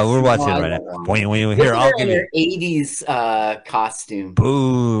guess. No, we're watching it I right don't now. want Point, it. here, Look at I'll her give in you. her 80s costume.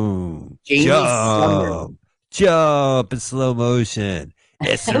 Boom. Jamie Summer. Jump in slow motion.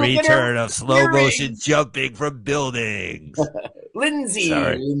 It's the Look at her return of slow motion earrings. jumping from buildings.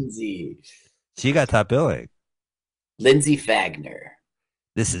 Lindsay. She got top billing. Lindsay Fagner.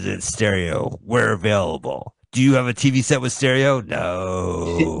 This is in stereo. We're available. Do you have a TV set with stereo?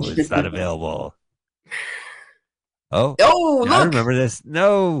 No, it's not available. Oh, look. I remember this.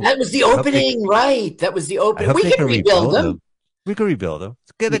 No. That was the opening, right? That was the opening. We can rebuild them. We can rebuild them.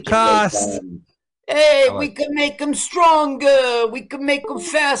 It's going to cost. Hey, we can make them stronger. We can make them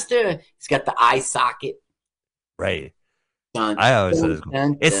faster. He's got the eye socket. Right. I always said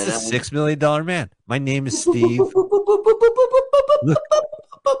it's the $6 million man. My name is Steve. Look,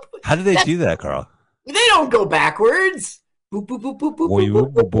 how do they do that, Carl? They don't go backwards. No, not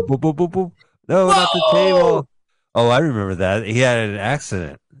the table. Oh, I remember that. He had an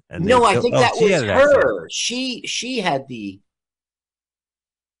accident. No, I think that was her. She had the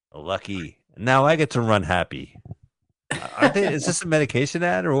lucky. Now I get to run happy. Is this a medication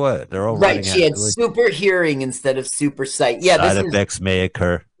ad or what? They're all right. She had super hearing instead of super sight. Yeah, side effects may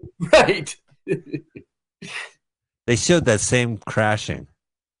occur. Right. They showed that same crashing.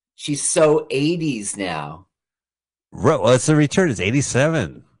 She's so 80s now. Right. Well, it's a return. It's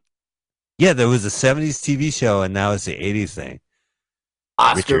 87. Yeah, there was a 70s TV show, and now it's the 80s thing.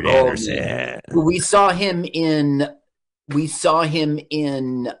 Oscar Richard Anderson. We saw him in.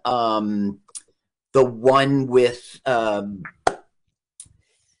 The one with.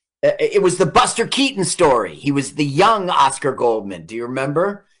 It was the Buster Keaton story. He was the young Oscar Goldman. Do you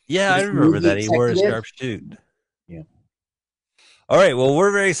remember? Yeah, I remember that. He wore a sharp suit. Yeah. All right. Well,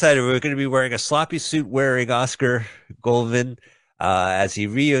 we're very excited. We're going to be wearing a sloppy suit wearing Oscar Goldman as he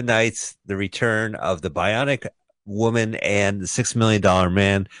reunites the return of the Bionic Woman and the $6 Million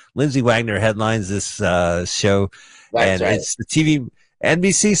Man. Lindsay Wagner headlines this show. It's the TV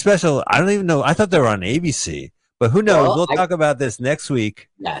NBC special. I don't even know. I thought they were on ABC, but who knows? We'll talk about this next week.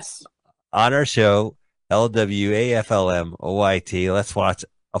 Yes. On our show, LWAFLMOYT. Let's watch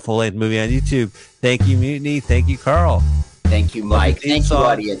a full-length movie on YouTube. Thank you, Mutiny. Thank you, Carl. Thank you, Mike. Thank you,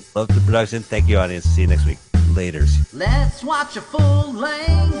 audience. Love the production. Thank you, audience. See you next week. Laters. Let's watch a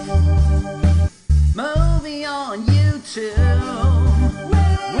full-length movie on YouTube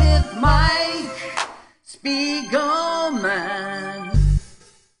with Mike Spiegelman.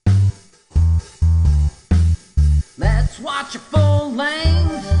 Let's watch a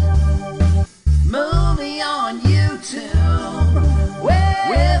full-length movie on YouTube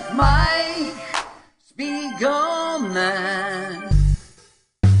with Mike Spiegelman.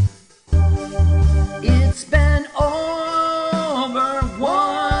 It's been over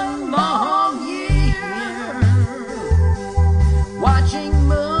 1 long year watching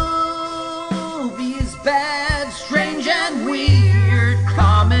movies bad, strange and weird,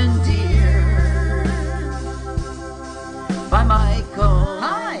 commandeered by Michael.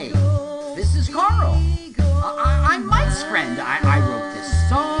 Hi, this is Carl. I'm Mike's friend. I wrote this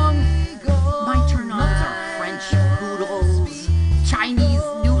song. My turn-ons are French poodles, Chinese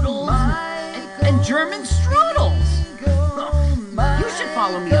noodles, and German strudels. You should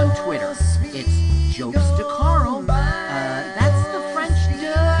follow me on Twitter. It's Jokes to Carl. That's the French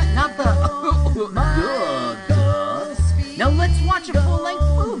duh, not the duh. Now let's watch a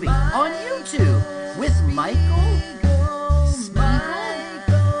full-length movie on YouTube with Michael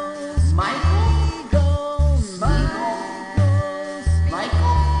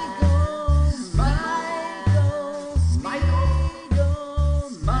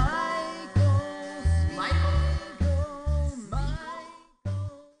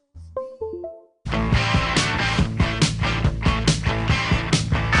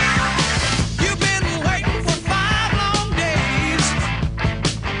You've been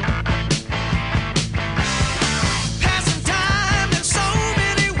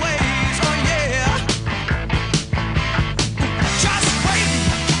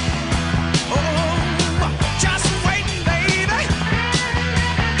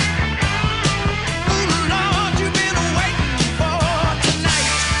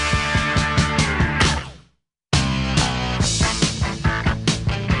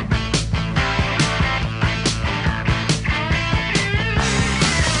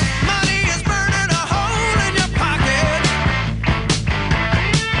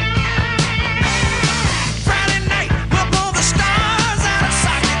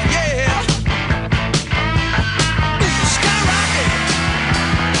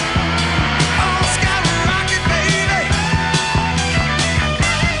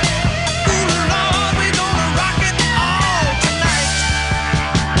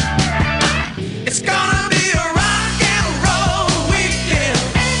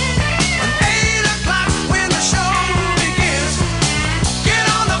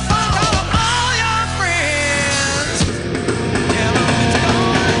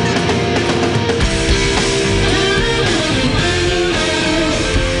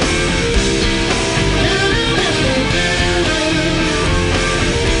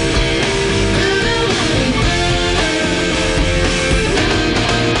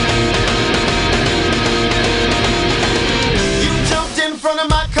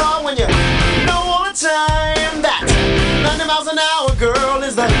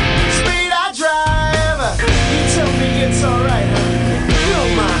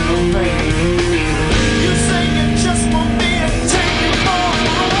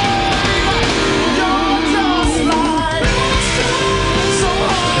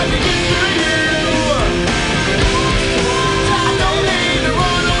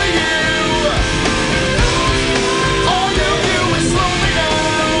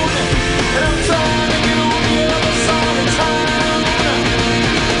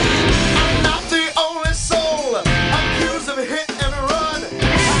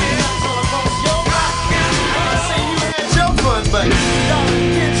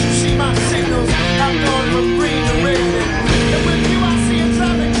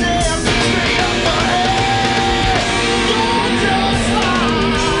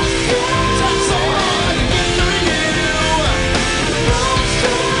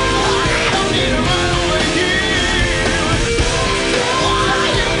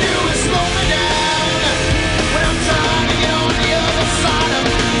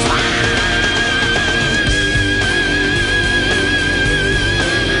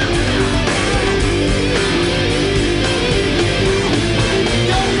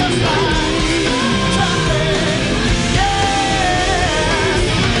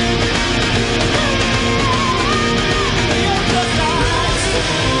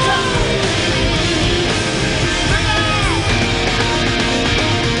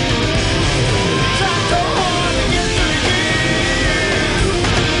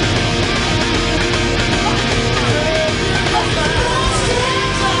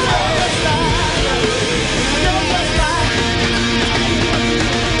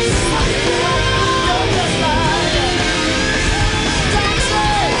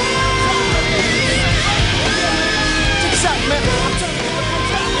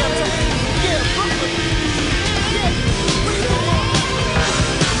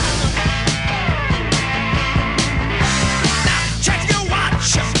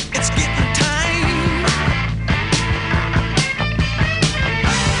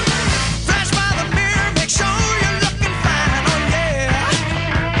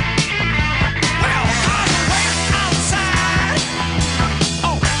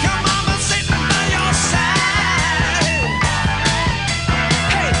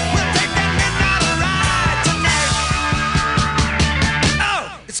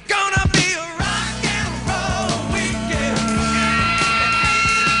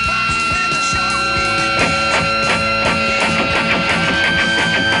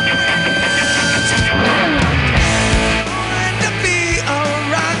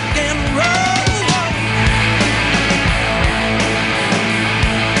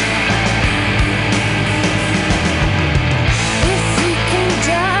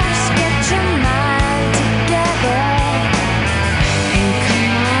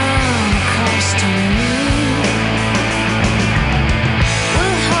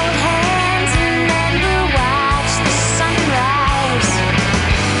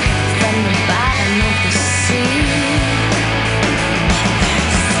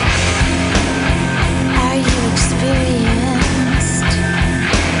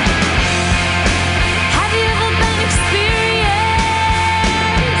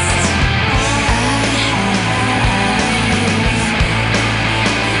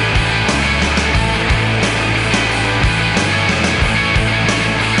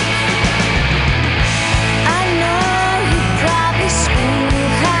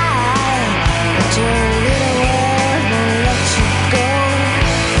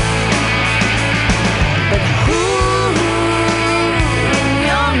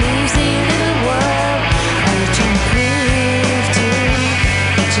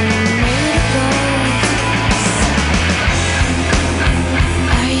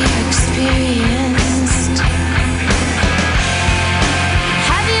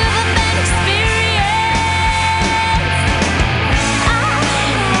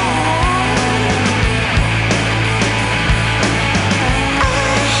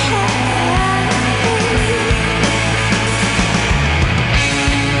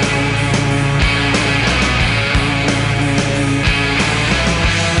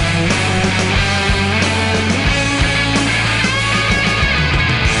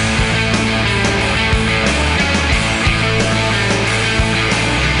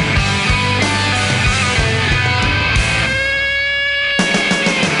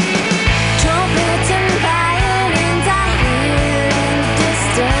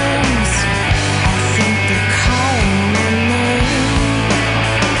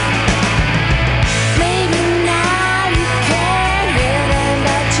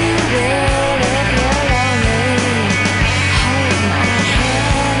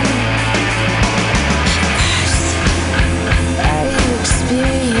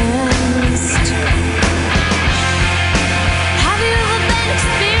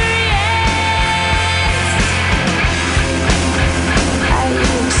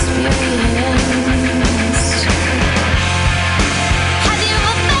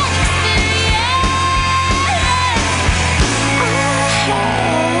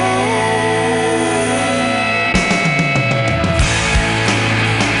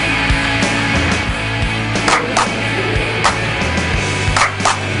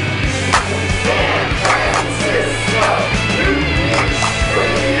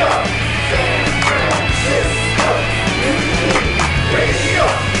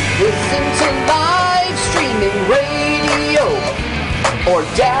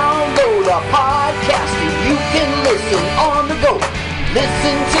download a podcast and you can listen on the go.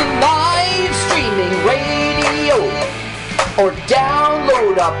 Listen to live streaming radio or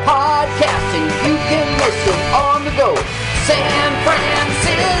download a podcast and you can listen on the go. San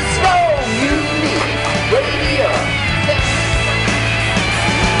Francisco Mutiny Radio.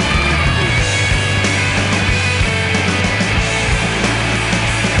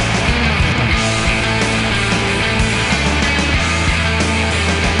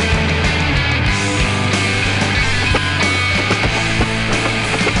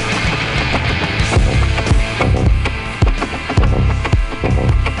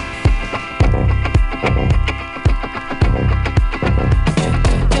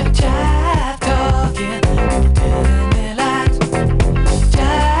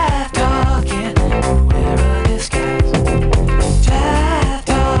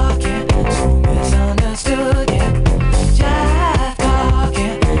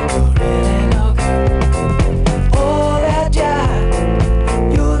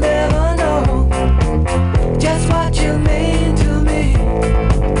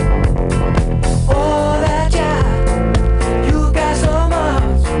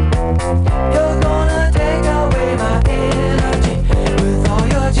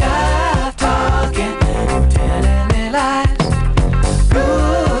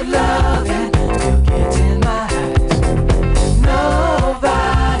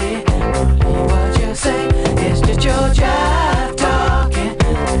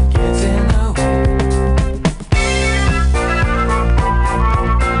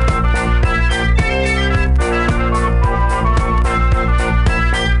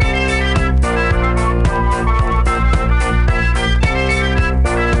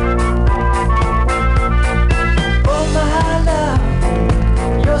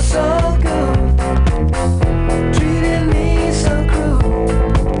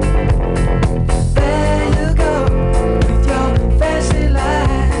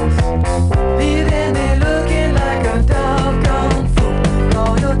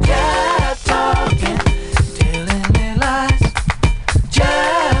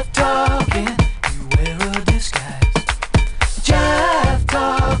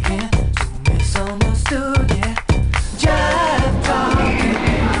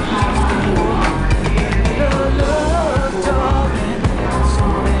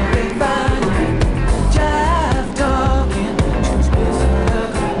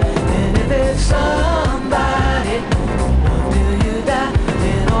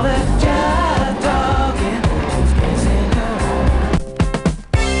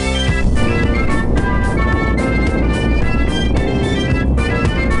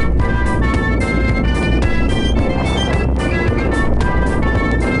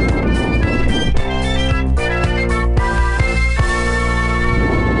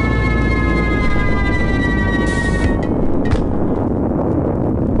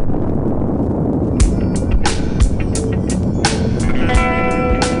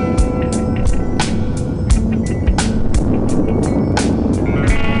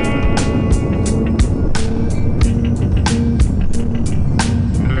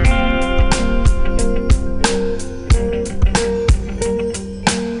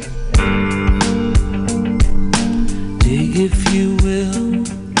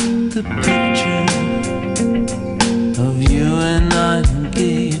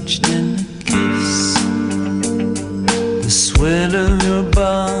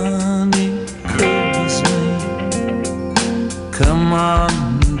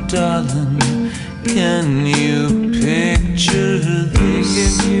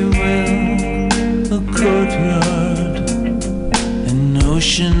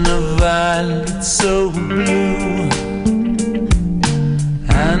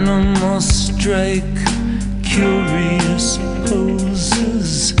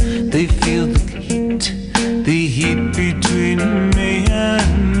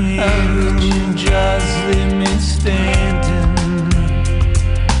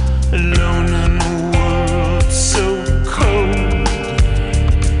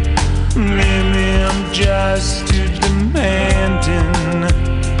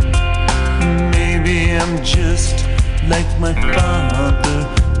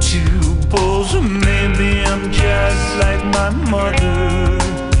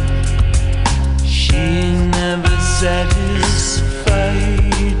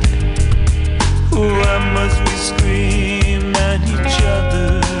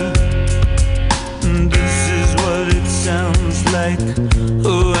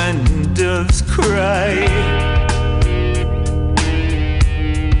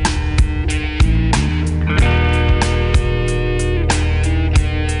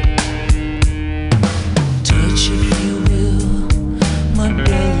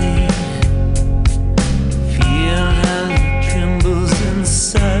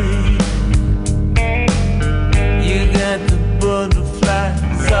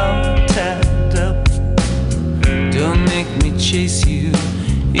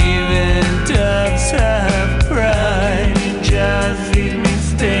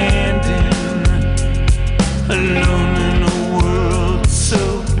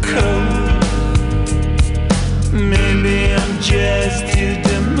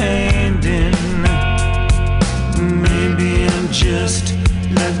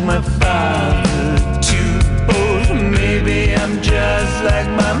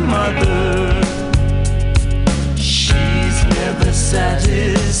 mother. She's never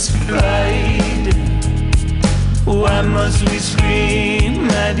satisfied. Why must we scream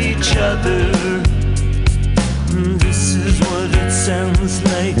at each other? This is what it sounds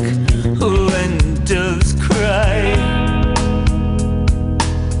like when doves cry.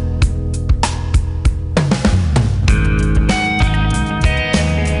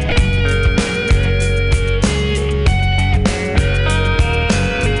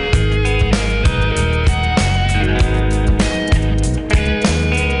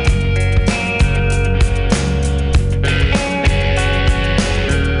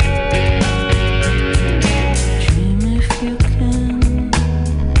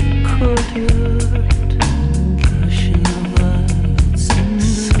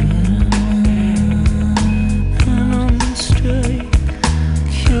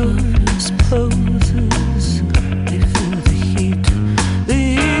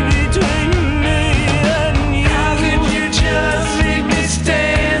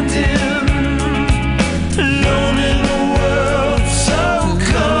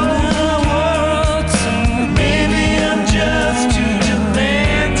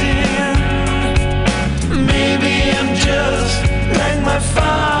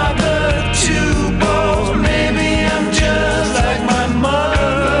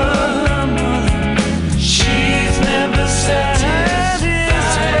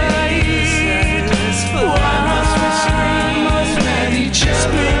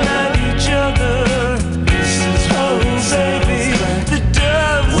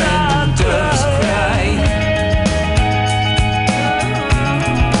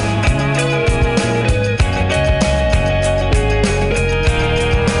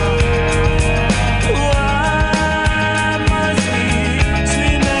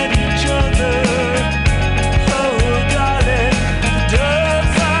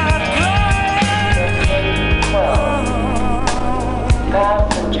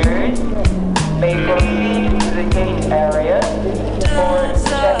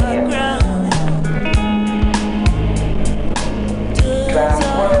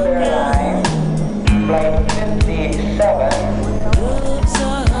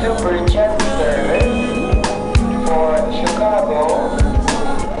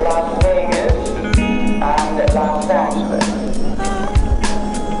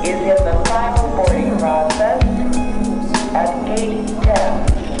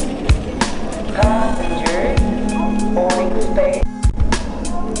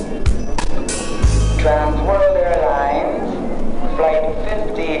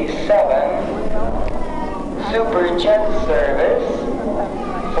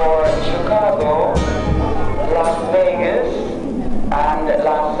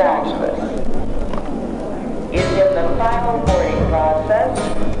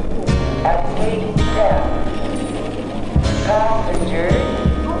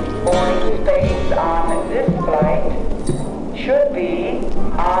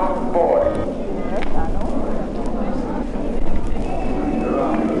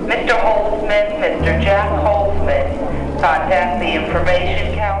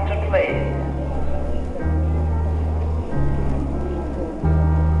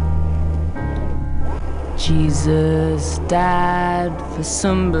 Jesus died for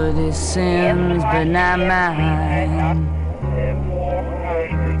somebody's sins, but not mine.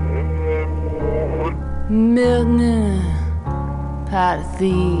 Milton, pot of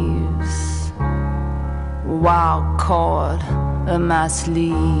thieves, wild cord of my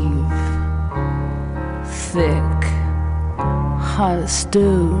sleeve, thick heart of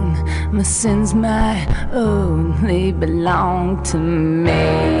stone. My sins my own, they belong to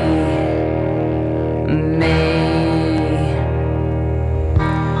me.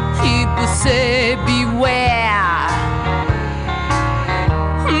 People say beware,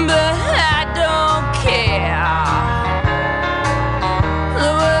 but I don't care. The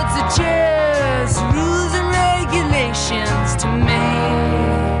words are just rules and regulations to me.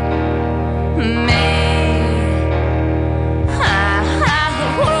 I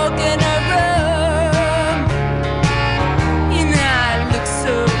walk in a room, you know I look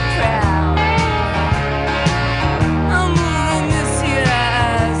so proud. I'm moving this here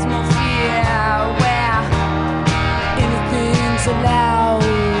atmosphere where anything's allowed.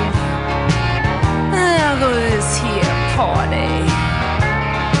 I'll go to this here party,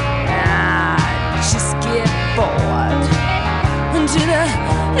 I just get bored until I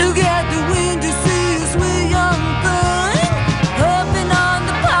look out the window, see a sweet young thing hopping on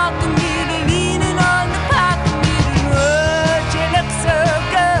the parking meter, leaning on the parking meter. Oh, she looks so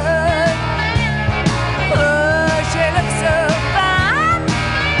good. Oh, she looks so fine.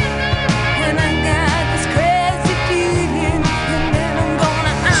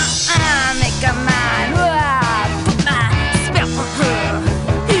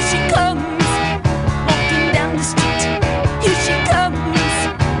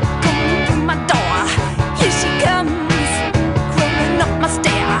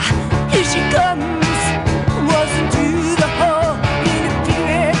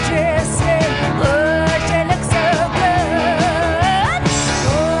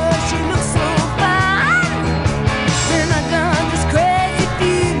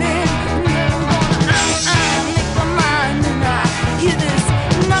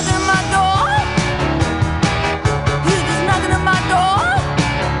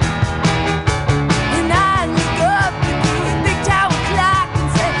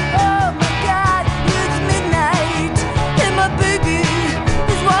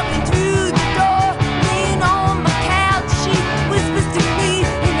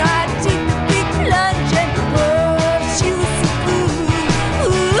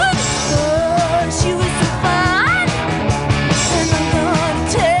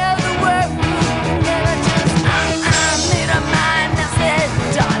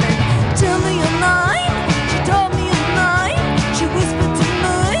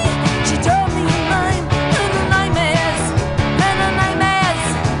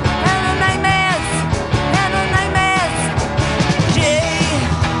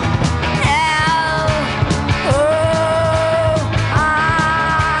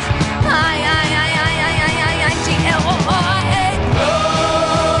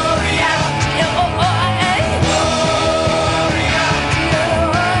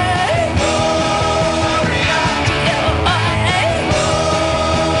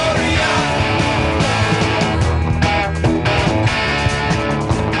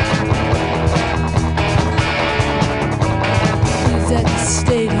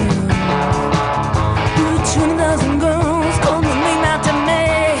 stadium. 20,000 girls come running out to me.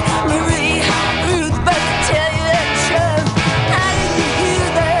 Marie, Ruth, but to tell you the truth, I didn't hear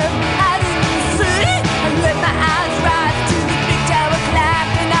them, I didn't see. I let my eyes rise to the big tower clock,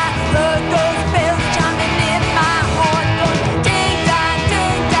 and I heard those bells chiming in my heart, going ding dong,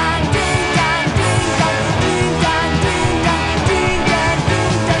 ding dong, ding dong, ding dong, ding dong, ding dong, ding dong,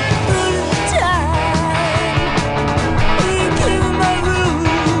 ding dong, all the time. When you came in my room,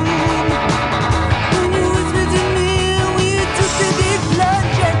 when you whispered to me, when you took the big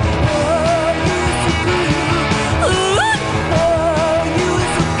plunge, and oh, you were so cool, ooh, oh, you were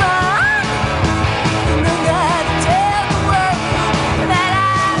so fine. And I gotta tell the world that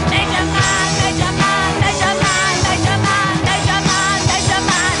I made your mind, made your mind, made your mind, made your mind, made your mind, made your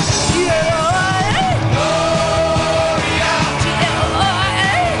mind. G-L-O-R-A, Gloria,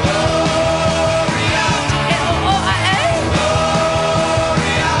 G-L-O-R-A, Gloria, G-L-O-R-A,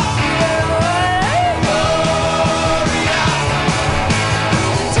 Gloria, G-L-O-R-A, Gloria.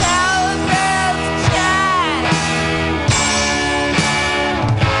 The tower bells chime,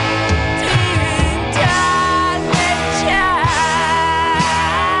 ding dong, they chime.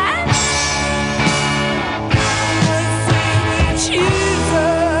 The sweet Jesus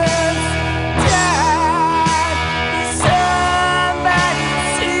died for somebody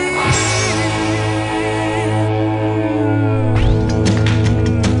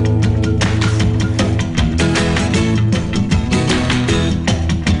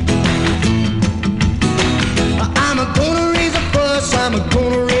I'm a gonna raise a fuss, I'm a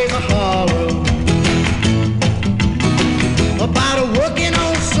gonna raise a holler about a working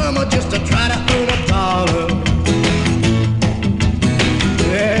all summer just to try to earn a dollar.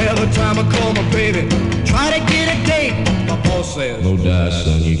 Every time I call my baby, try to get a date, my boss says, No dice,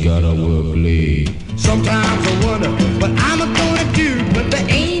 son, you gotta work late. sometimes I wonder what I'm gonna do, but there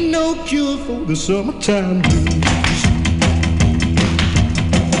ain't no cure for the summertime blues.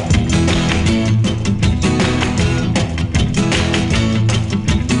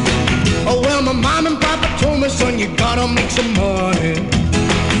 Oh well, my mom and papa told me, son, you gotta make some money.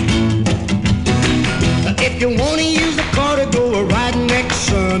 If you wanna use the car to go a ride next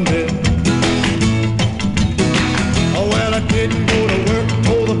Sunday. Oh well, I didn't go to work,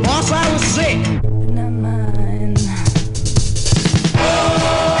 told the boss I was sick. not mine.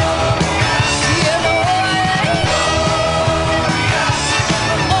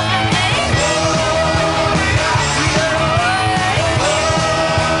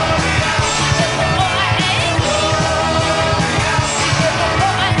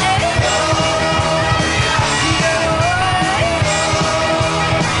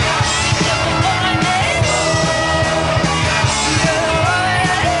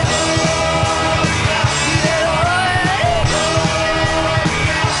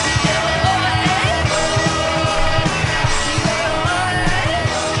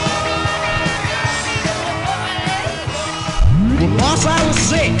 Boss, I was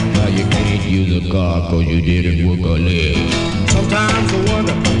sick. Now you can't use a car cause you didn't work a leg. Sometimes I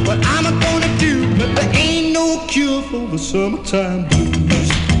wonder what I'm gonna do, but there ain't no cure for the summertime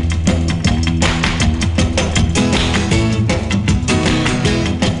blues.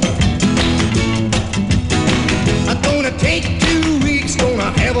 I'm gonna take 2 weeks,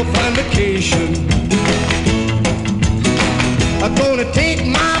 gonna have a fine vacation. I'm gonna take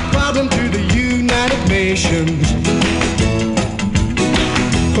my problem to the United Nations.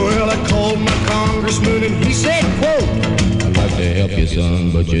 Well, I called my congressman and he said, quote, I'd like to help you,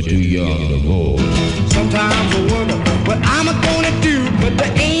 son, but you're too young to vote. sometimes I wonder what I'm gonna do, but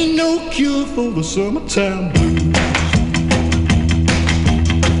there ain't no cure for the summertime blues.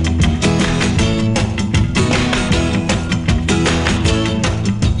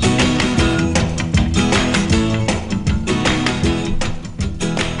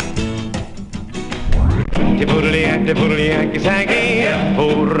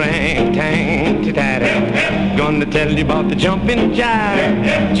 Gonna tell you about the jumping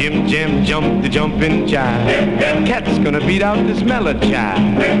jive. Jim Jim jumped the jumping jive. Cat's gonna beat out this mellow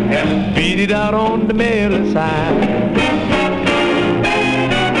jive. Beat it out on the mellow side.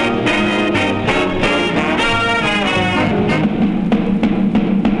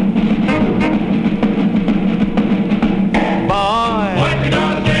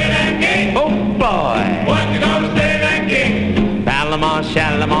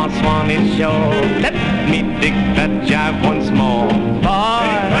 Shalimar, Swanee Shore. Let me dig that jive once more. Boy,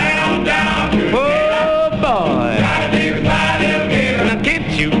 right on down to oh boy, now can't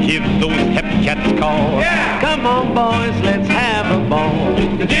you give those hep cats call? Yeah. Come on, boys, let's have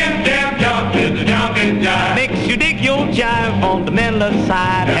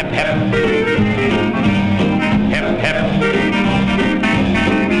side. Hep, hep. Hep, hep.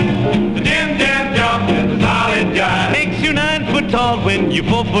 The jim jam jump is a solid jive. Makes you 9 foot tall when you're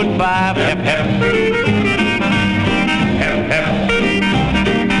 4'5". Hep, hep. Hep, hep.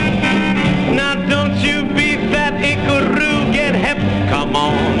 Now don't you be that icaroo, get hep, come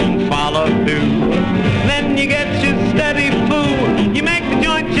on and follow through. Then you get your steady fool, you make the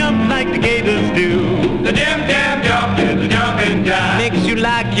joint jump like the gators do. The jim jam jump is a jumping jive. Makes you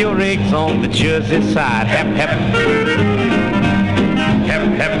like your eggs on the Jersey side. Hep, hep. Hep,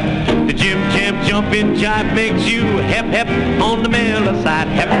 hep. The jim jam jumping jive makes you hep, hep on the Miller side.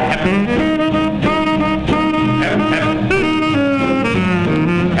 Hep, hep. Hep, hep.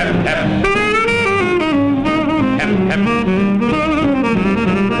 Hep, hep.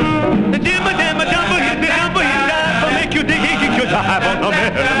 The jimmer jammer jumper hit the jumper hit jive will make you dig your jive on the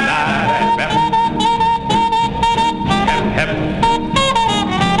middle line. Hep, hep.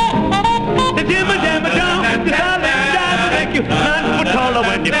 The jimmer jammer jump hit the solid jive will make you 9 foot taller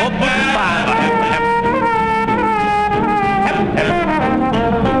when you're 4'5". Hep, hep. Hep, hep.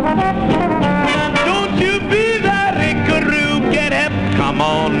 Don't you be that icaroo, get hep, come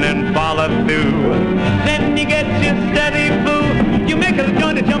on and follow through. Then you get your steady fool, you make a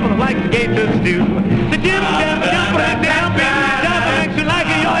joint jump like the gators do. The jim jam jumper is the jumping jive makes you like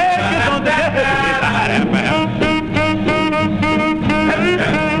your egg is on the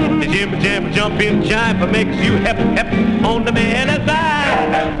The jim jam jumping jive makes you hep hep on the man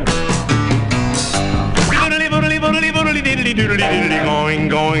side. Going,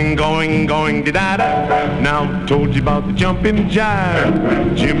 going, going, going, da-da. Now told you about the jumping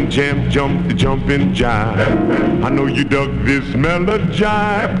jive. Jim Jam jump the jumping jive. I know you dug this mellow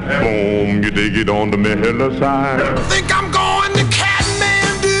jive. Boom, you dig it on the mellow side. I think I'm going to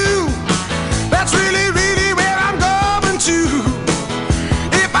Kathmandu. That's really, really where I'm going to.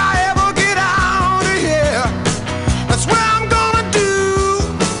 If I ever get out of here, that's where I'm gonna do.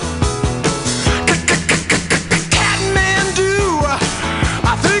 Kathmandu, I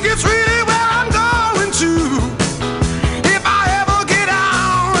think it's really where I'm going to. If I ever get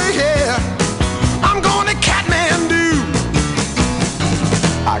out of here, I'm going to Kathmandu.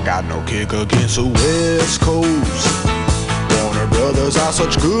 I got no kick against the West Coast. Warner Brothers are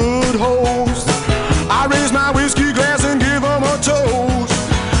such good hosts. I raise my whiskey glass and give them a toast.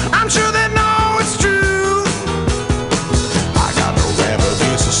 I'm sure they know it's true. I got no rap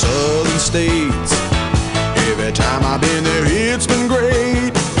against the southern states. Every time I've been there, it's been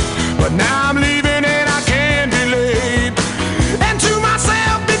great. But now I'm leaving and I can't be late. And to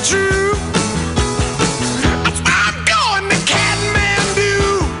myself be true. I'm going to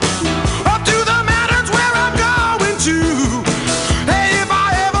Kathmandu. Up to the mountains where I'm going to. Hey, if I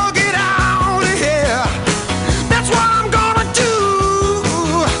ever get out of here, that's what I'm gonna do.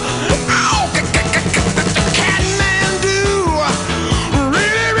 Oh, Kathmandu,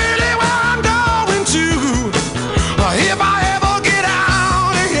 really, really where I'm going to. If I ever get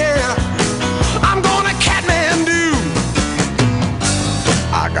out of here, I'm going to Kathmandu.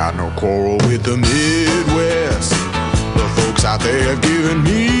 I got no quarrel with the Midwest. The folks out there have given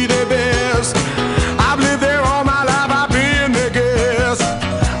me their best.